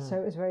across that. So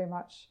it was very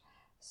much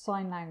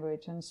sign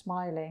language and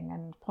smiling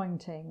and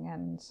pointing,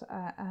 and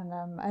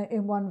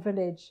in one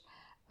village,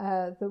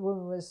 the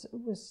woman was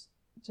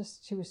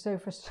just, she was so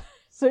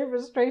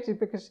frustrated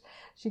because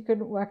she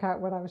couldn't work out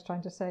what I was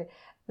trying to say,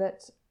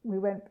 that we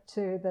went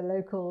to the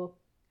local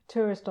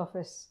tourist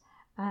office,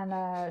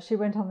 and she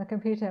went on the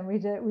computer, and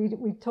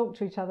we talked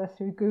to each other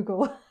through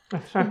Google,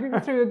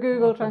 through a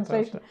Google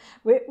translation,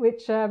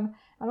 which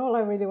and all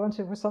I really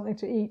wanted was something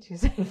to eat. You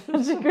see,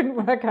 she couldn't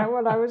work out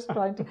what I was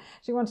trying to.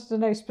 She wanted to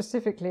know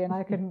specifically, and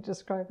I couldn't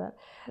describe that.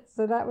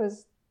 So that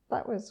was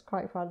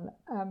quite fun.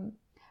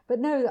 But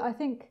no, I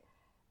think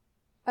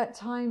at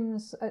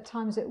times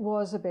it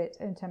was a bit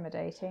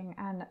intimidating,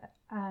 and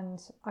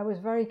I was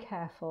very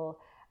careful.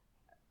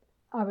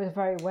 I was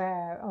very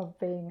aware of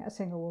being a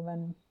single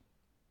woman,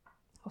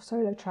 or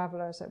solo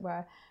traveller, as it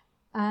were.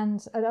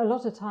 And a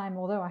lot of time,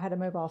 although I had a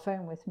mobile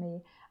phone with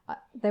me,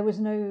 there was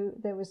no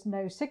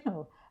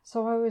signal.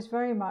 So I was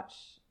very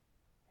much,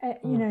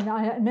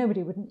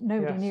 nobody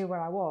knew where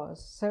I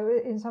was.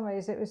 So in some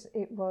ways,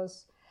 it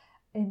was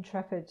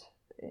intrepid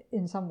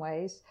in some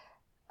ways,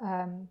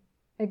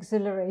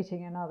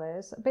 exhilarating in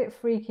others, a bit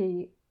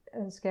freaky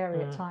and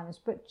scary at times.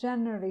 But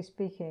generally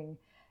speaking,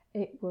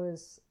 it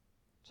was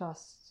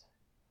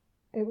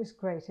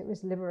great. It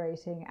was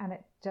liberating, and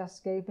it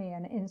just gave me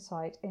an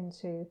insight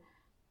into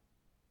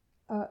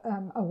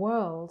a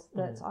world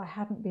that I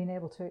hadn't been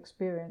able to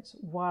experience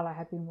while I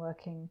had been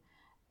working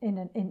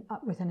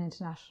with an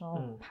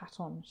international hat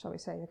on, shall we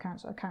say, a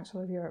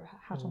Council of Europe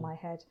hat on my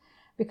head,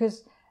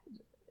 because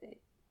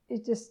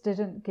it just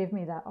didn't give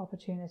me that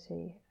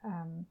opportunity.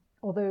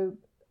 Although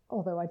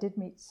I did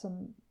meet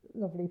some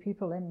lovely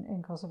people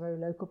in Kosovo,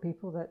 local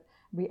people that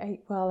we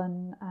ate well,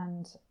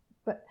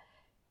 but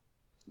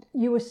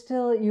you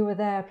were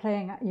there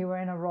playing, you were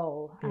in a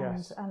role,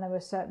 and there were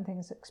certain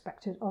things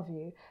expected of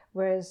you.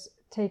 Whereas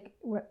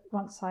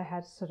once I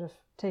had sort of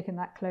taken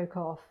that cloak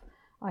off,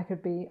 I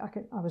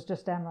was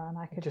just Emma, and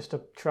I was just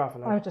a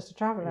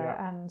traveller,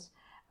 and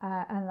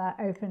that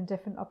opened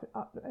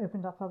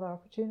up other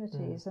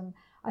opportunities. And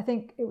I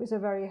think it was a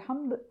very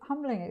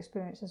humbling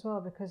experience as well,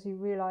 because you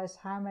realise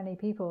how many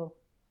people,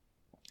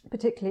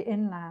 particularly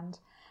inland,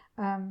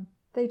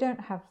 they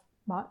don't have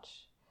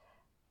much.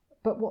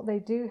 But what they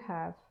do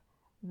have,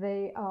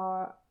 they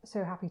are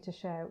so happy to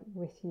share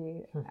with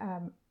you,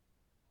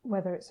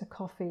 whether it's a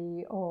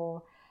coffee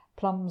or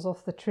plums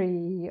off the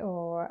tree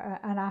or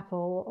an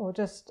apple or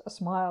just a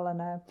smile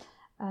and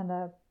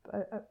a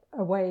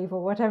wave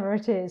or whatever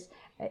it is.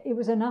 It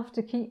was enough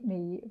to keep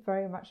me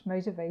very much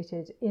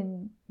motivated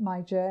in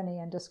my journey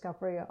and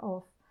discovery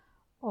of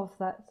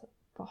the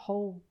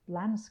whole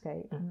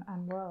landscape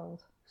and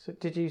world. So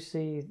did you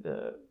see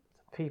the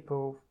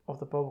people of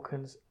the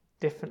Balkans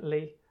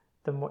differently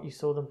than what you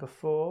saw them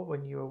before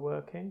when you were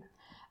working?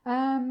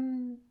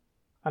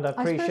 And I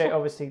appreciate,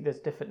 obviously, there's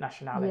different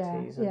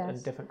nationalities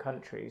and different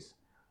countries.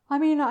 I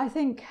mean, I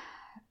think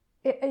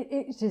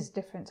it is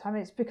different. I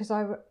mean, it's because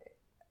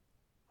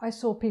I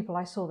saw people,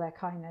 I saw their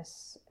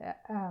kindness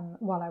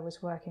while I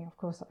was working. Of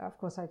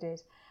course I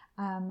did.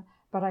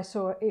 But I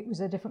saw it was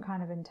a different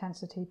kind of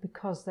intensity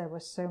because there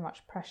was so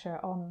much pressure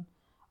on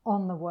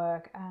the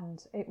work,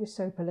 and it was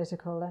so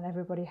political, and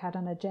everybody had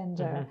an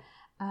agenda.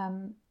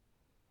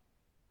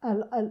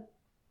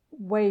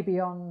 Way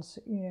beyond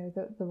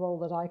the role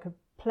that I could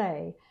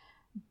play.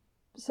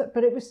 So,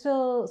 but it was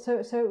still so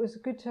it was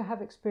good to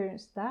have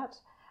experienced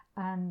that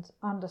and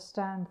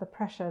understand the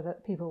pressure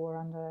that people were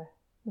under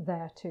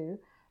there too,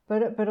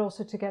 but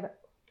also to get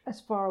as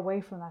far away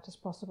from that as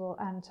possible,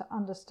 and to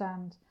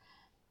understand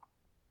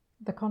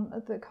the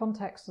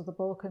context of the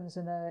Balkans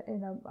in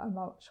a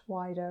much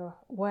wider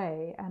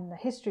way, and the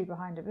history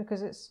behind it,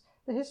 because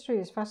the history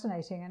is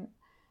fascinating. And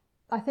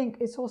I think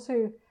it's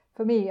also,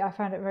 for me, I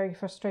found it very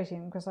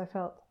frustrating, because I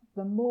felt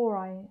the more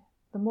I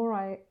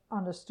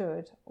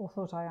understood or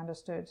thought I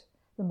understood,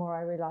 the more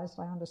I realised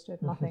I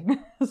understood nothing.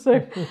 So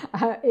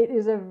it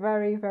is a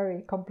very,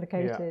 very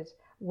complicated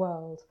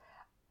world,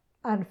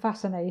 and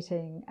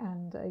fascinating,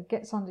 and it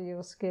gets under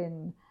your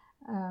skin.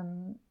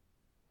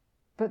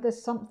 But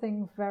there's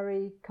something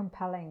very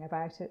compelling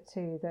about it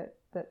too,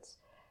 that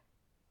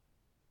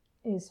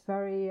is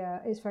very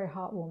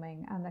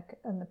heartwarming,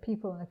 and the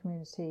people in the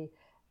community,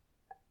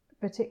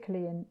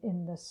 particularly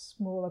in the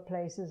smaller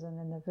places and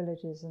in the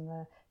villages and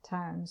the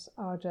towns,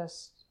 they're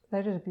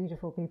just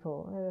beautiful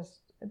people. They're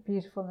just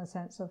beautiful in the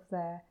sense of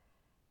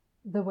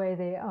the way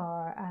they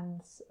are,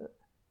 and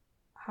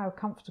how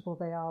comfortable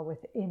they are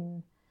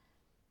within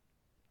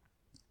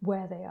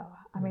where they are.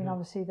 I mean,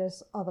 obviously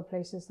there's other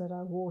places that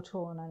are war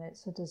torn, and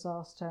it's a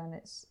disaster, and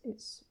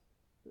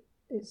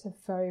it's a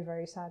very,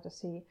 very sad to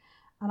see.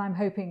 And I'm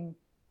hoping,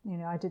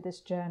 I did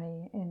this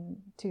journey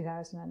in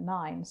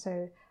 2009,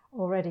 so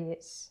already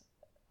it's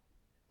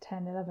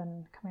 10,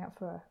 11, coming up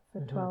for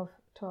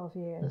 12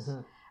 years.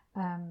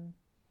 And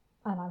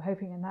I'm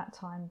hoping in that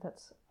time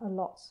that a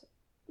lot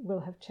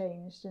will have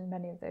changed in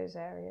many of those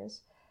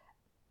areas.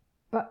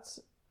 But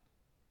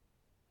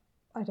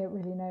I don't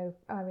really know.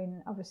 I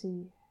mean,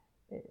 obviously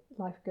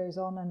life goes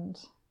on, and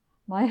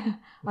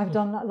I've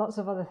done lots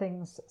of other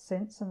things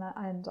since, and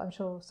I'm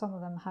sure some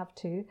of them have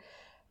too.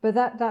 But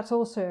that's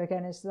also,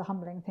 again, is the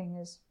humbling thing,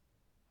 is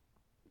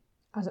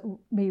as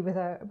me with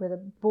a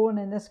born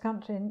in this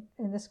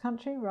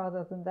country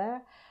rather than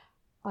there.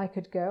 I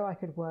could go, I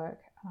could work,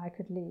 and I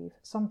could leave.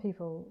 Some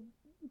people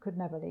could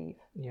never leave.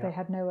 Yeah.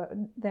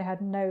 They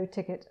had no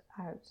ticket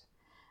out,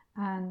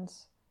 and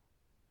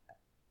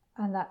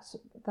that's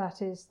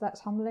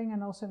humbling,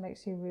 and also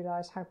makes you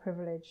realise how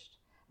privileged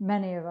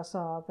many of us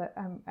are, that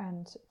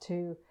and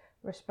to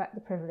respect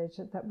the privilege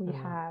that we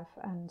have,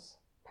 and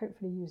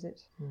hopefully use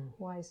it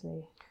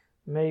wisely.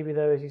 Maybe,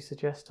 though, as you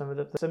suggest,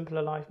 the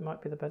simpler life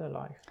might be the better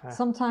life.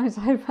 Sometimes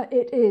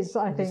it is.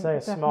 I think. You say a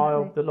definitely.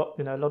 smile,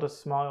 a lot of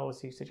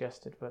smiles you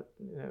suggested, but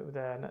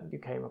there you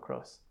came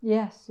across.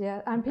 Yes,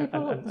 yeah, and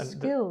people, and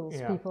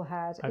skills people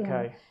had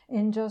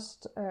in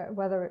just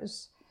whether it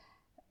was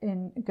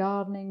in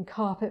gardening,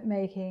 carpet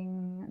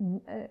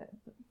making,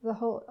 the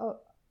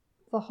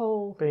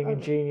whole being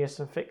ingenious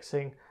and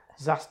fixing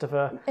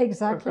Zastava,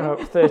 exactly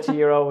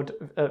 30-year-old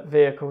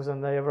vehicles,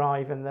 and they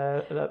arrive in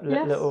their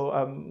little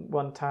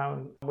one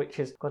town which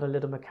has got a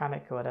little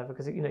mechanic or whatever,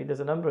 because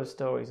there's a number of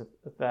stories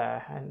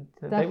there, and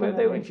they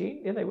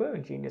were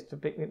ingenious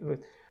with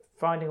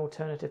finding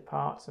alternative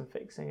parts and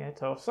fixing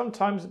it, or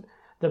sometimes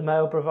the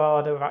male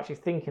bravado of actually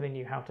thinking they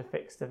knew how to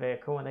fix the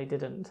vehicle and they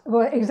didn't.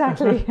 Well,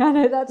 exactly. I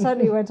know that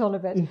certainly went on a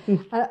bit,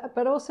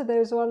 but also there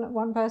was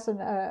one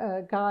person,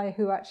 a guy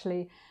who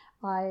actually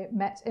I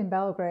met in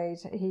Belgrade.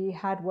 He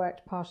had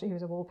worked partially, he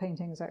was a wall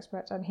paintings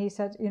expert, and he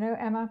said,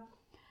 Emma,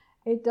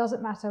 it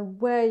doesn't matter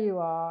where you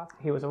are.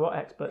 He was a what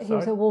expert? He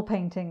was a wall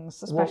paintings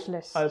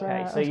specialist.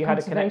 Okay, so you had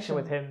a connection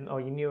with him, or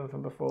you knew him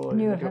from before?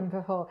 Knew him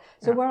before.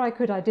 So where I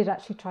could, I did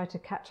actually try to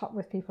catch up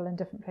with people in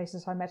different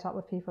places. I met up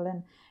with people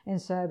in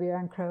Serbia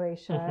and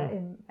Croatia,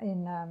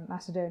 in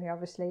Macedonia,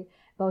 obviously,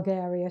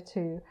 Bulgaria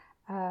too.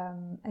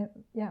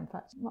 In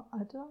fact,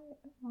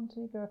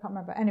 Montenegro, I can't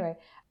remember. Anyway,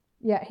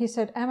 he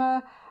said,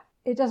 Emma,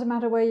 it doesn't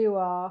matter where you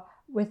are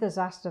with the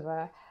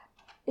Zastava.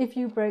 If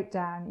you break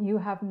down, you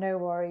have no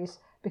worries,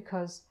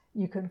 because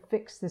you can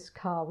fix this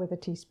car with a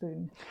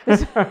teaspoon.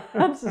 So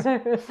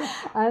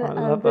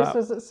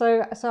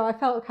I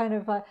felt kind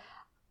of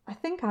I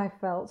think I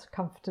felt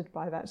comforted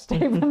by that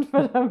statement,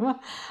 but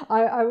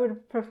I would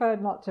have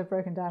preferred not to have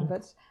broken down.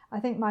 But I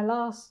think my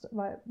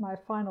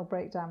final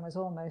breakdown was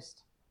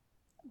almost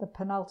the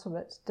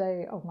penultimate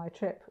day of my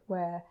trip,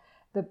 where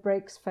the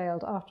brakes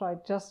failed after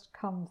I'd just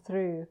come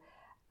through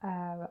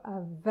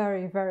a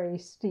very, very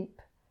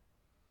steep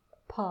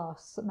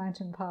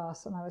mountain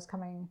pass, and I was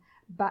coming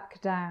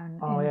back down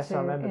yes,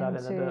 I remember that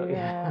in the book.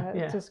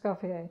 to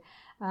Skopje,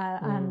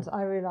 and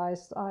I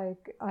realised I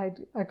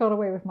got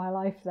away with my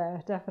life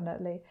there,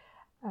 definitely.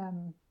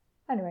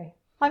 Anyway,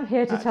 I'm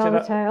here to tell the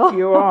tale.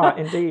 You are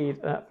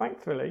indeed,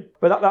 thankfully.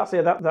 But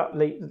that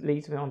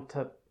leads me on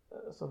to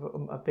sort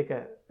of a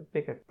bigger,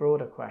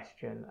 broader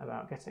question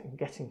about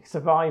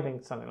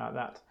surviving something like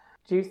that.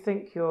 Do you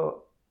think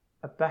you're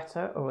a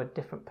better or a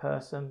different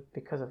person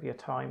because of your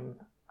time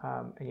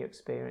and your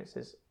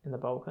experiences in the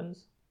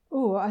Balkans?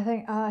 Oh, I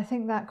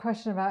think that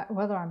question about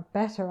whether I'm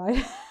better,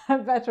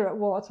 I'm better at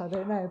what, I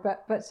don't know,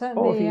 but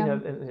certainly. Or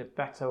if is it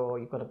better, or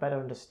you've got a better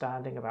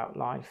understanding about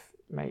life,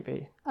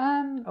 maybe.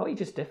 Or you're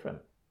just different.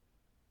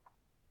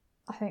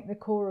 I think the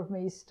core of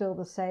me is still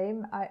the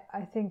same.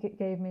 I think it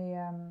gave me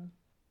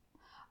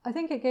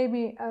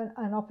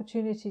an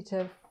opportunity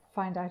to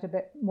find out a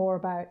bit more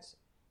about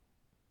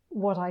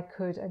what I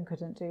could and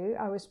couldn't do.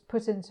 I was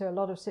put into a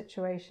lot of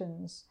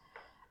situations,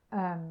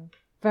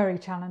 very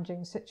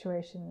challenging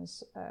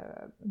situations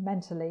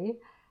mentally,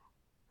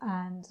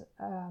 and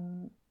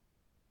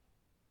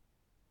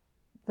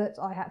that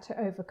I had to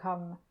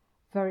overcome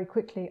very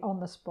quickly on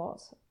the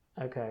spot.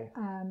 Okay.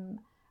 And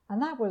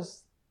that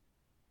was,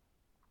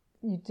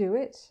 you do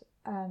it,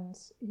 and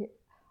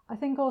I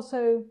think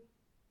also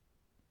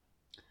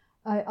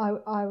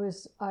I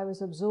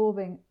was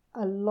absorbing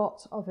a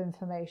lot of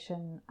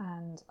information,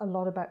 and a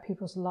lot about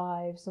people's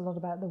lives, a lot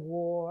about the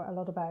war, a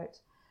lot about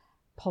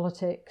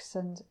politics,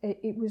 and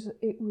it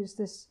was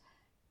this,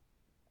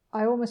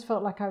 I almost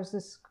felt like I was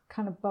this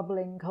kind of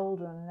bubbling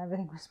cauldron, and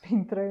everything was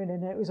being thrown in,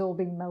 and it was all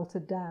being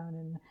melted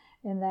down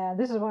in there.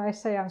 This is why I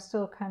say I'm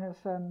still kind of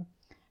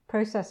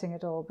processing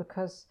it all,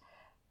 because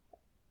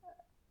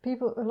a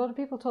lot of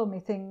people told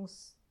me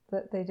things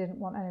that they didn't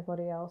want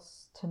anybody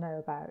else to know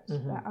about,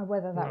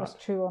 whether that was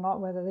true or not,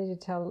 whether they did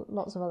tell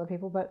lots of other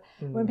people. But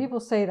when people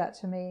say that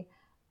to me,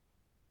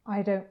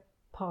 I don't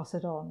pass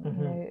it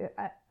on.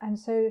 And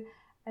so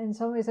in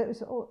some ways it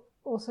was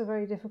also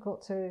very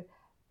difficult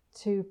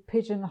to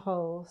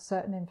pigeonhole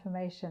certain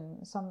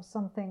information.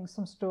 Some things,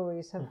 some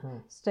stories have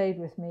stayed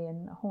with me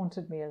and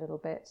haunted me a little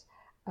bit.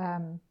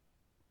 I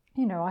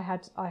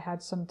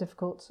had some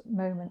difficult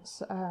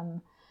moments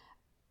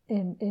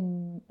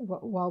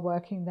while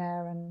working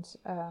there, and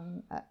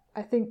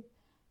I think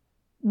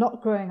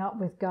not growing up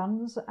with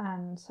guns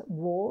and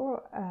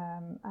war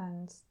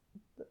and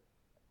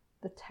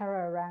the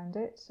terror around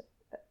it,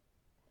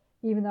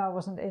 even though I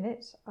wasn't in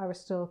it, I was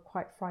still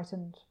quite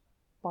frightened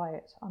by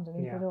it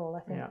underneath Yeah. it all,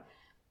 I think. Yeah.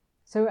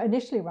 So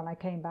initially when I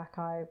came back,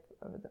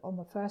 on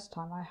the first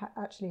time, I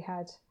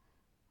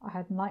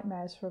had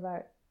nightmares for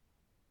about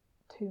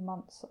 2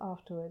 months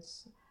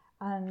afterwards.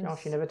 And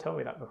Gosh, you never told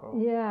me that before.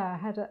 yeah,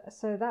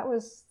 so that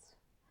was,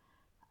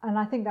 and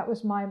I think that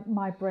was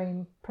my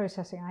brain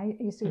processing. I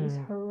used to get these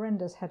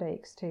horrendous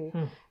headaches too,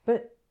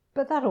 but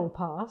that all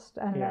passed,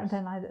 and Yes.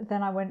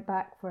 then I went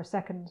back for a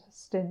second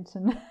stint,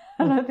 and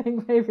I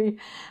think maybe,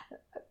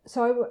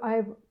 so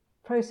I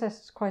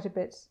processed quite a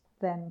bit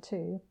then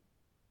too,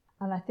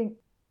 and I think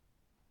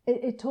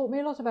it taught me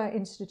a lot about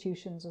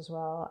institutions as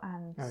well,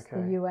 and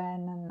the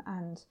UN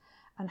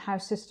and how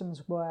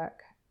systems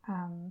work.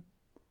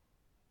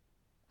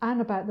 And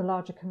about the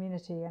larger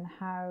community and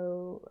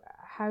how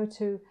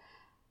to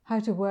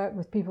work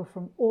with people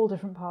from all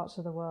different parts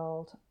of the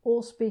world,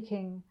 all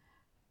speaking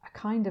a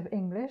kind of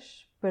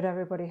English, but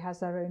everybody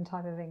has their own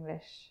type of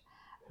English,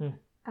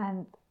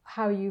 and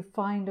how you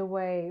find a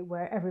way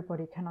where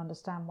everybody can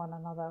understand one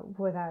another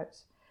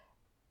without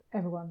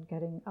everyone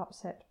getting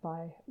upset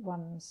by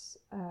one's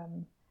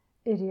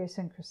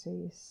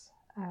idiosyncrasies,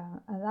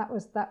 and that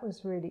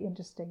was really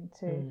interesting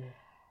to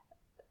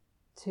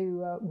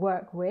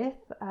work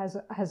with as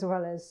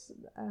well as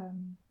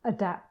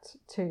adapt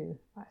to,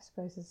 I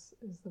suppose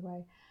is the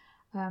way.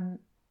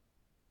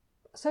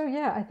 So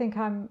yeah, I think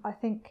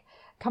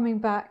coming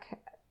back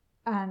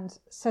and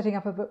setting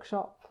up a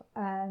bookshop,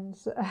 and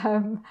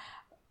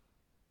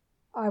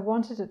I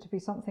wanted it to be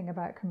something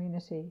about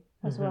community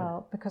as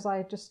well, because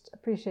I just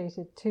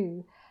appreciated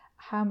too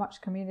how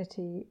much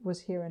community was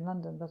here in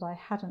London that I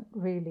hadn't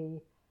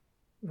really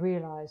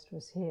realised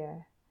was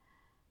here.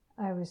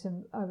 I was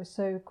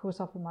so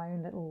caught up in my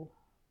own little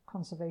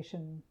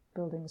conservation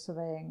building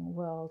surveying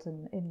world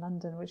in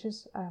London, which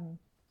is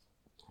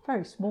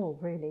very small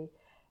really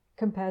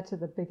compared to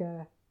the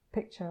bigger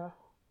picture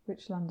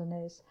which London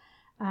is.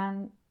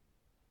 And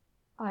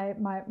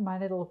my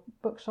little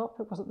bookshop,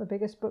 it wasn't the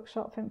biggest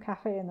bookshop and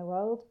cafe in the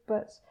world,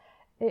 but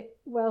it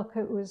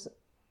was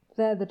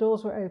there, the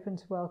doors were open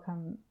to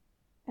welcome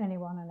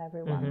anyone and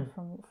everyone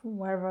from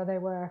wherever they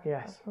were,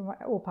 from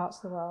all parts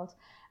of the world.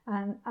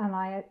 And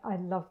I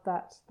loved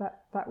that.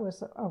 That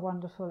was a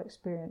wonderful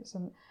experience,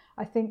 and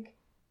I think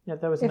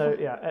there was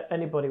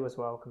anybody was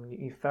welcome.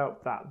 You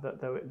felt that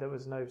there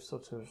was no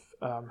sort of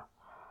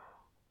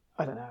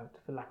I don't know,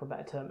 for lack of a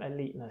better term,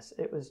 eliteness.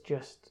 It was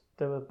just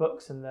there were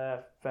books in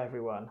there for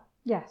everyone.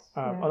 Yes,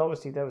 and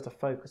obviously there was a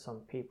focus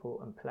on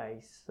people and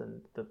place, and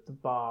the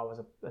bar was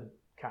and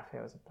cafe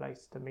was a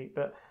place to meet.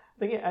 But I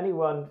think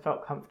anyone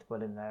felt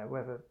comfortable in there,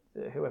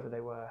 whoever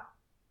they were.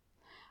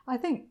 I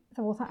think.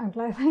 Well, I'm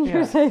glad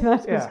you say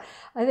that.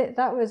 I think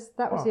that was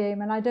the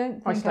aim, and I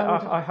don't think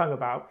I hung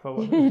about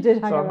for you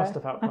did hang so about. I must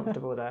have felt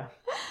comfortable there.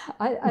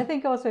 I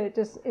think also it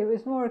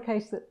was more a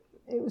case that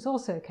it was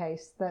also a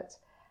case that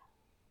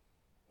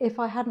if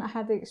I hadn't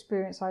had the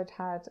experience I'd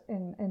had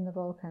in the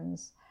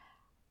Balkans,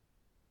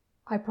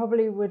 I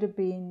probably would have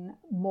been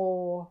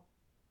more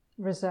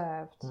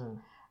reserved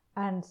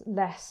and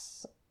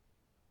less.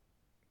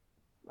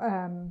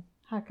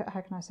 How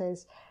can I say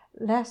this?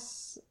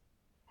 Less.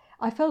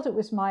 I felt it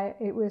was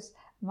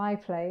my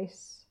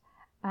place,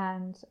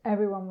 and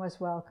everyone was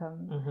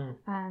welcome,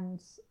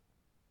 and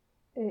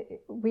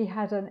we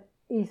had an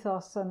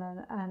ethos, and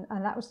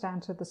that was down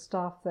to the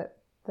staff that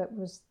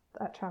was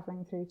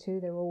travelling through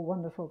too. They were all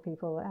wonderful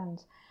people,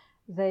 and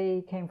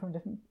they came from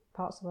different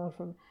parts of the world,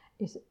 from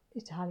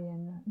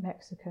Italian,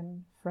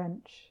 Mexican,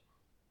 French,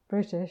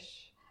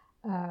 British,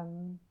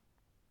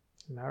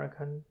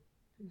 American.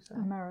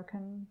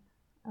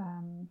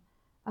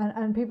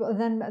 And people, and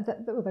then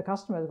the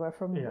customers were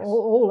from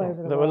all over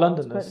the world. They were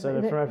Londoners, so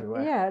they're from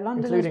everywhere. Yeah,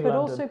 Londoners, including but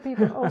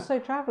London. also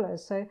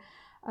travellers. So,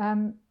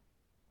 and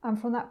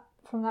from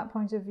that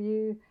point of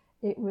view,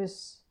 it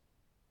was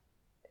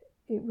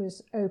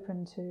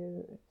open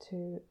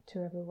to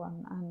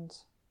everyone, and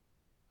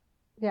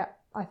yeah,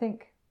 I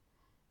think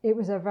it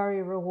was a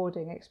very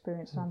rewarding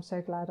experience, and I'm so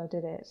glad I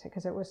did it,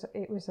 because it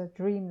was a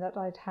dream that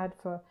I'd had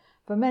for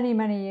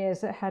many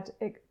years that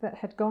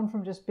had gone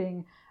from just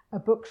being a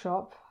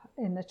bookshop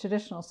in the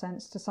traditional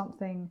sense to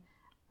something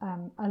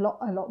a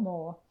lot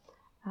more,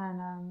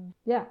 and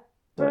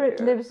spirit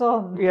lives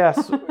on.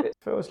 Yes, it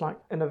feels like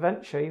an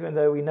adventure, even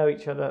though we know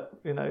each other,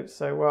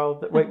 so well.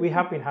 That we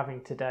have been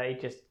having today,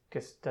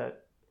 just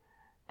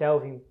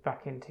delving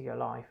back into your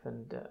life,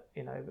 and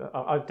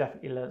I've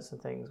definitely learned some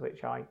things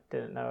which I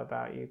didn't know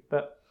about you.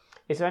 But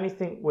is there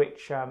anything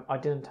which I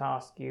didn't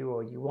ask you,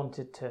 or you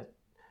wanted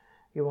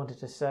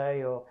to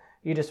say, or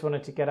you just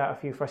wanted to get out a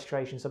few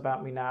frustrations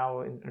about me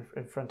now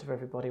in front of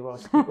everybody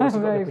whilst you've got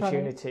the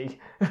opportunity?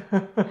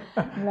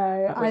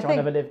 No, which I'll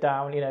never live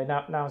down.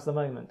 Now's the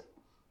moment.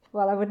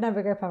 Well, I would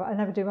never go public. I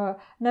never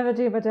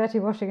do my dirty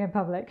washing in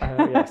public.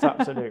 Yes,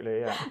 absolutely.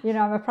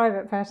 Yeah. I'm a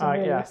private person.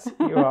 Really. Yes,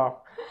 you are.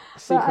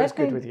 Secret's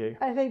good with you.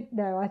 I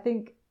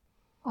think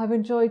I've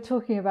enjoyed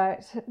talking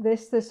about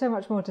this. There's so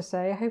much more to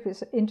say. I hope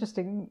it's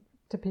interesting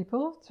to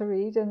people to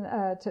read and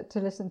to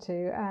listen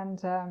to.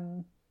 And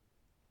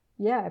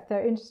if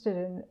they're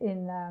interested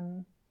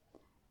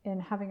in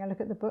having a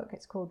look at the book.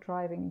 It's called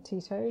Driving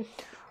Tito.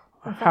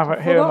 I have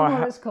it here in my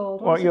what it's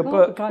called. What, your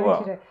book? Driving What?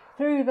 Tito.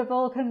 Through the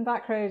Balkan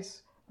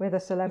Backroads with a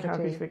Celebrity. How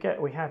could you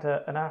forget? We had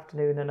an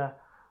afternoon in a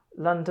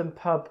London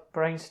pub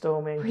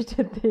brainstorming. We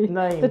did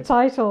name. the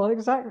title,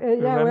 exactly.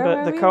 Yeah, Remember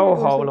where the we? coal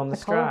Was hole it on the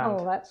coal Strand?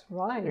 hole, that's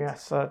right.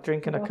 Yes,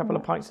 drinking a couple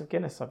of pints of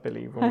Guinness, I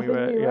believe, when I we think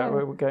were. you Yeah, were.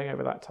 we were going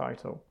over that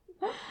title.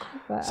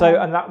 But, So,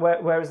 and that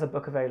where is the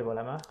book available,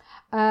 Emma?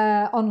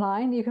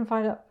 online, you can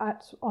find it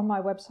on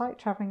my website,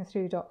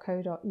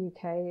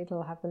 travellingthrough.co.uk.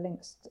 It'll have the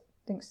links to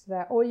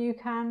there, or you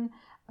can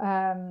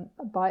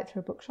buy it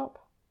through a bookshop.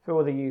 Through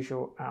all the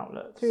usual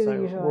outlets. Through the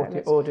so usual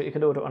outlets. You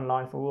can order it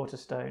online for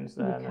Waterstones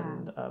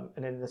then,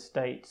 and in the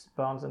States,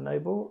 Barnes and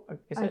Noble.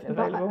 Is it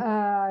available?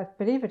 I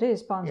believe it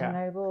is Barnes Yeah. and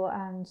Noble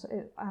and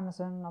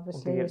Amazon,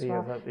 obviously, Or as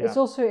well. yeah. It's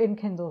also in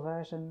Kindle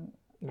version.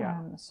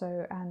 Yeah.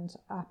 And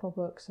Apple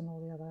Books and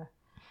all the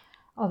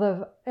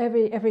other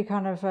every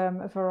kind of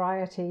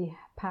variety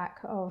pack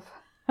of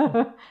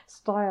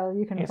style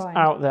you can It's find.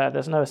 out there.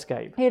 There's no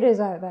escape. It is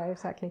out there,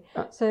 exactly.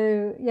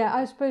 So yeah,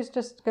 I suppose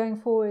just going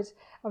forward,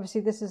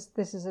 obviously this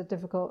is a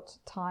difficult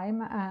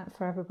time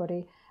for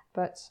everybody,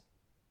 but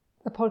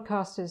the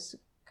podcast is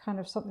kind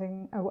of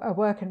something, a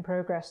work in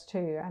progress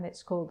too, and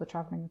it's called the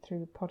Travelling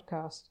Through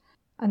Podcast.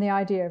 And the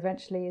idea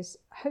eventually is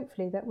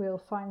hopefully that we'll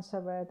find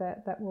somewhere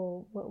that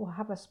will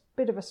have a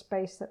bit of a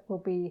space that will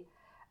be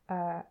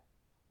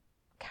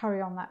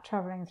carry on that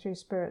travelling through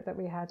spirit that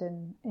we had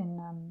in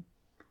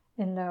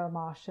Lower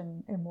Marsh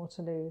and in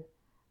Waterloo,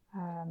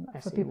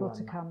 for people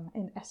to come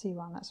in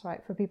SE1. That's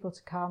right, for people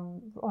to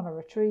come on a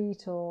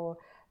retreat or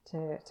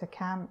to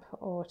camp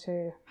or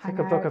to hang Pick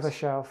a out. book off a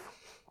shelf.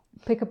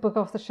 Pick a book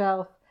off the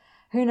shelf.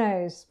 Who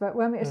knows? But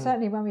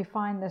certainly when we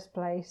find this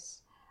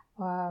place,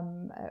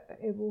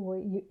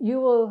 you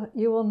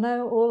will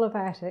know all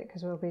about it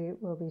because we'll be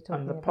talking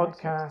And the about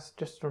podcast,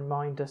 just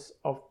remind us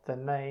of the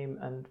name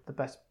and the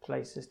best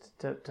places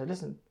to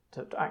listen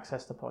to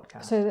access the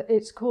podcast. So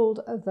it's called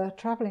the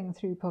Travelling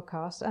Through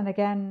Podcast, and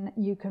again,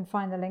 you can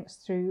find the links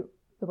through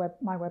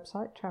my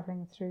website,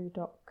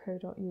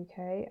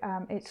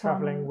 travellingthrough.co.uk. It's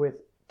Travelling with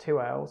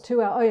 2 L's.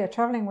 2 L. Oh yeah,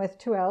 travelling with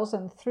 2 L's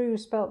and through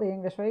spelt the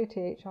English way,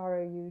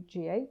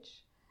 THROUGH.co.uk.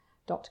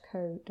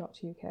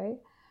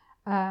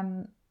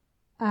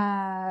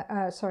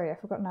 Sorry, I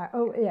forgot now.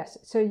 Oh yes,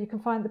 so you can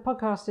find the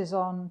podcast is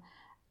on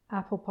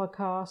Apple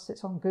Podcasts,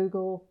 it's on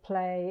Google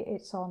Play,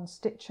 it's on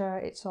Stitcher,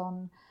 it's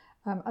on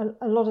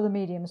a lot of the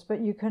mediums,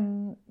 but you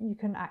can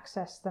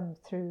access them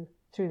through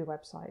the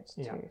website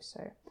too. Yeah.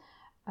 So,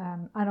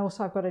 and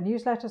also I've got a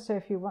newsletter. So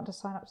if you want to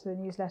sign up to the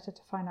newsletter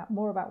to find out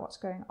more about what's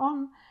going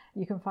on,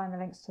 you can find the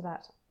links to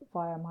that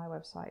via my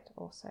website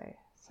also.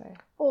 So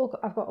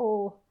I've got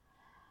all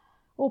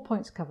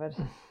points covered.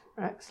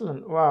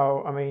 Excellent.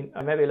 Wow. I mean,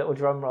 maybe a little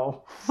drum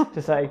roll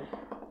to say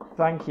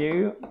thank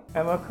you,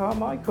 Emma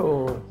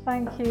Carmichael.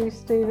 Thank you,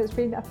 Steve. It's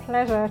been a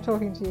pleasure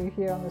talking to you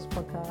here on this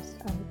podcast,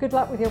 and good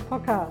luck with your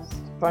podcast.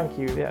 Thank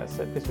you. Yes,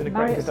 it's been a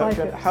Marriott great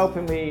introduction, Cyclips.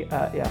 helping me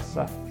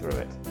surf through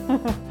it.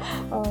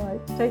 All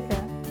right, take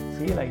care.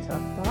 See you later.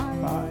 Bye.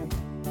 Bye.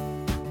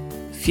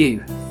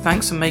 Phew,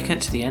 thanks for making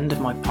it to the end of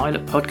my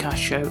pilot podcast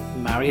show,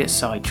 Marriott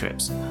Side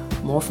Trips.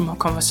 More from our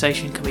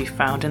conversation can be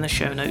found in the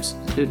show notes,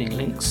 including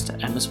links to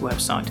Emma's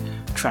website,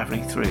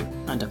 Travelling Through,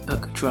 and a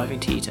book, Driving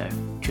Tito.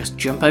 Just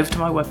jump over to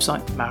my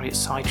website,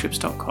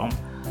 marriottsidetrips.com,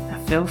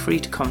 and feel free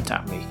to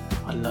contact me.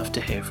 I'd love to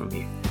hear from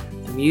you.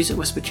 The music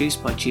was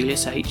produced by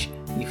Julius H,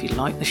 and if you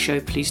like the show,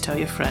 please tell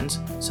your friends,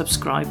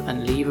 subscribe,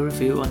 and leave a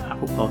review on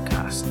Apple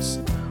Podcasts,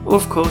 or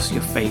of course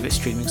your favourite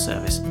streaming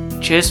service.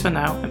 Cheers for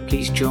now, and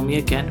please join me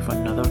again for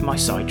another of my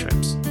side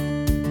trips.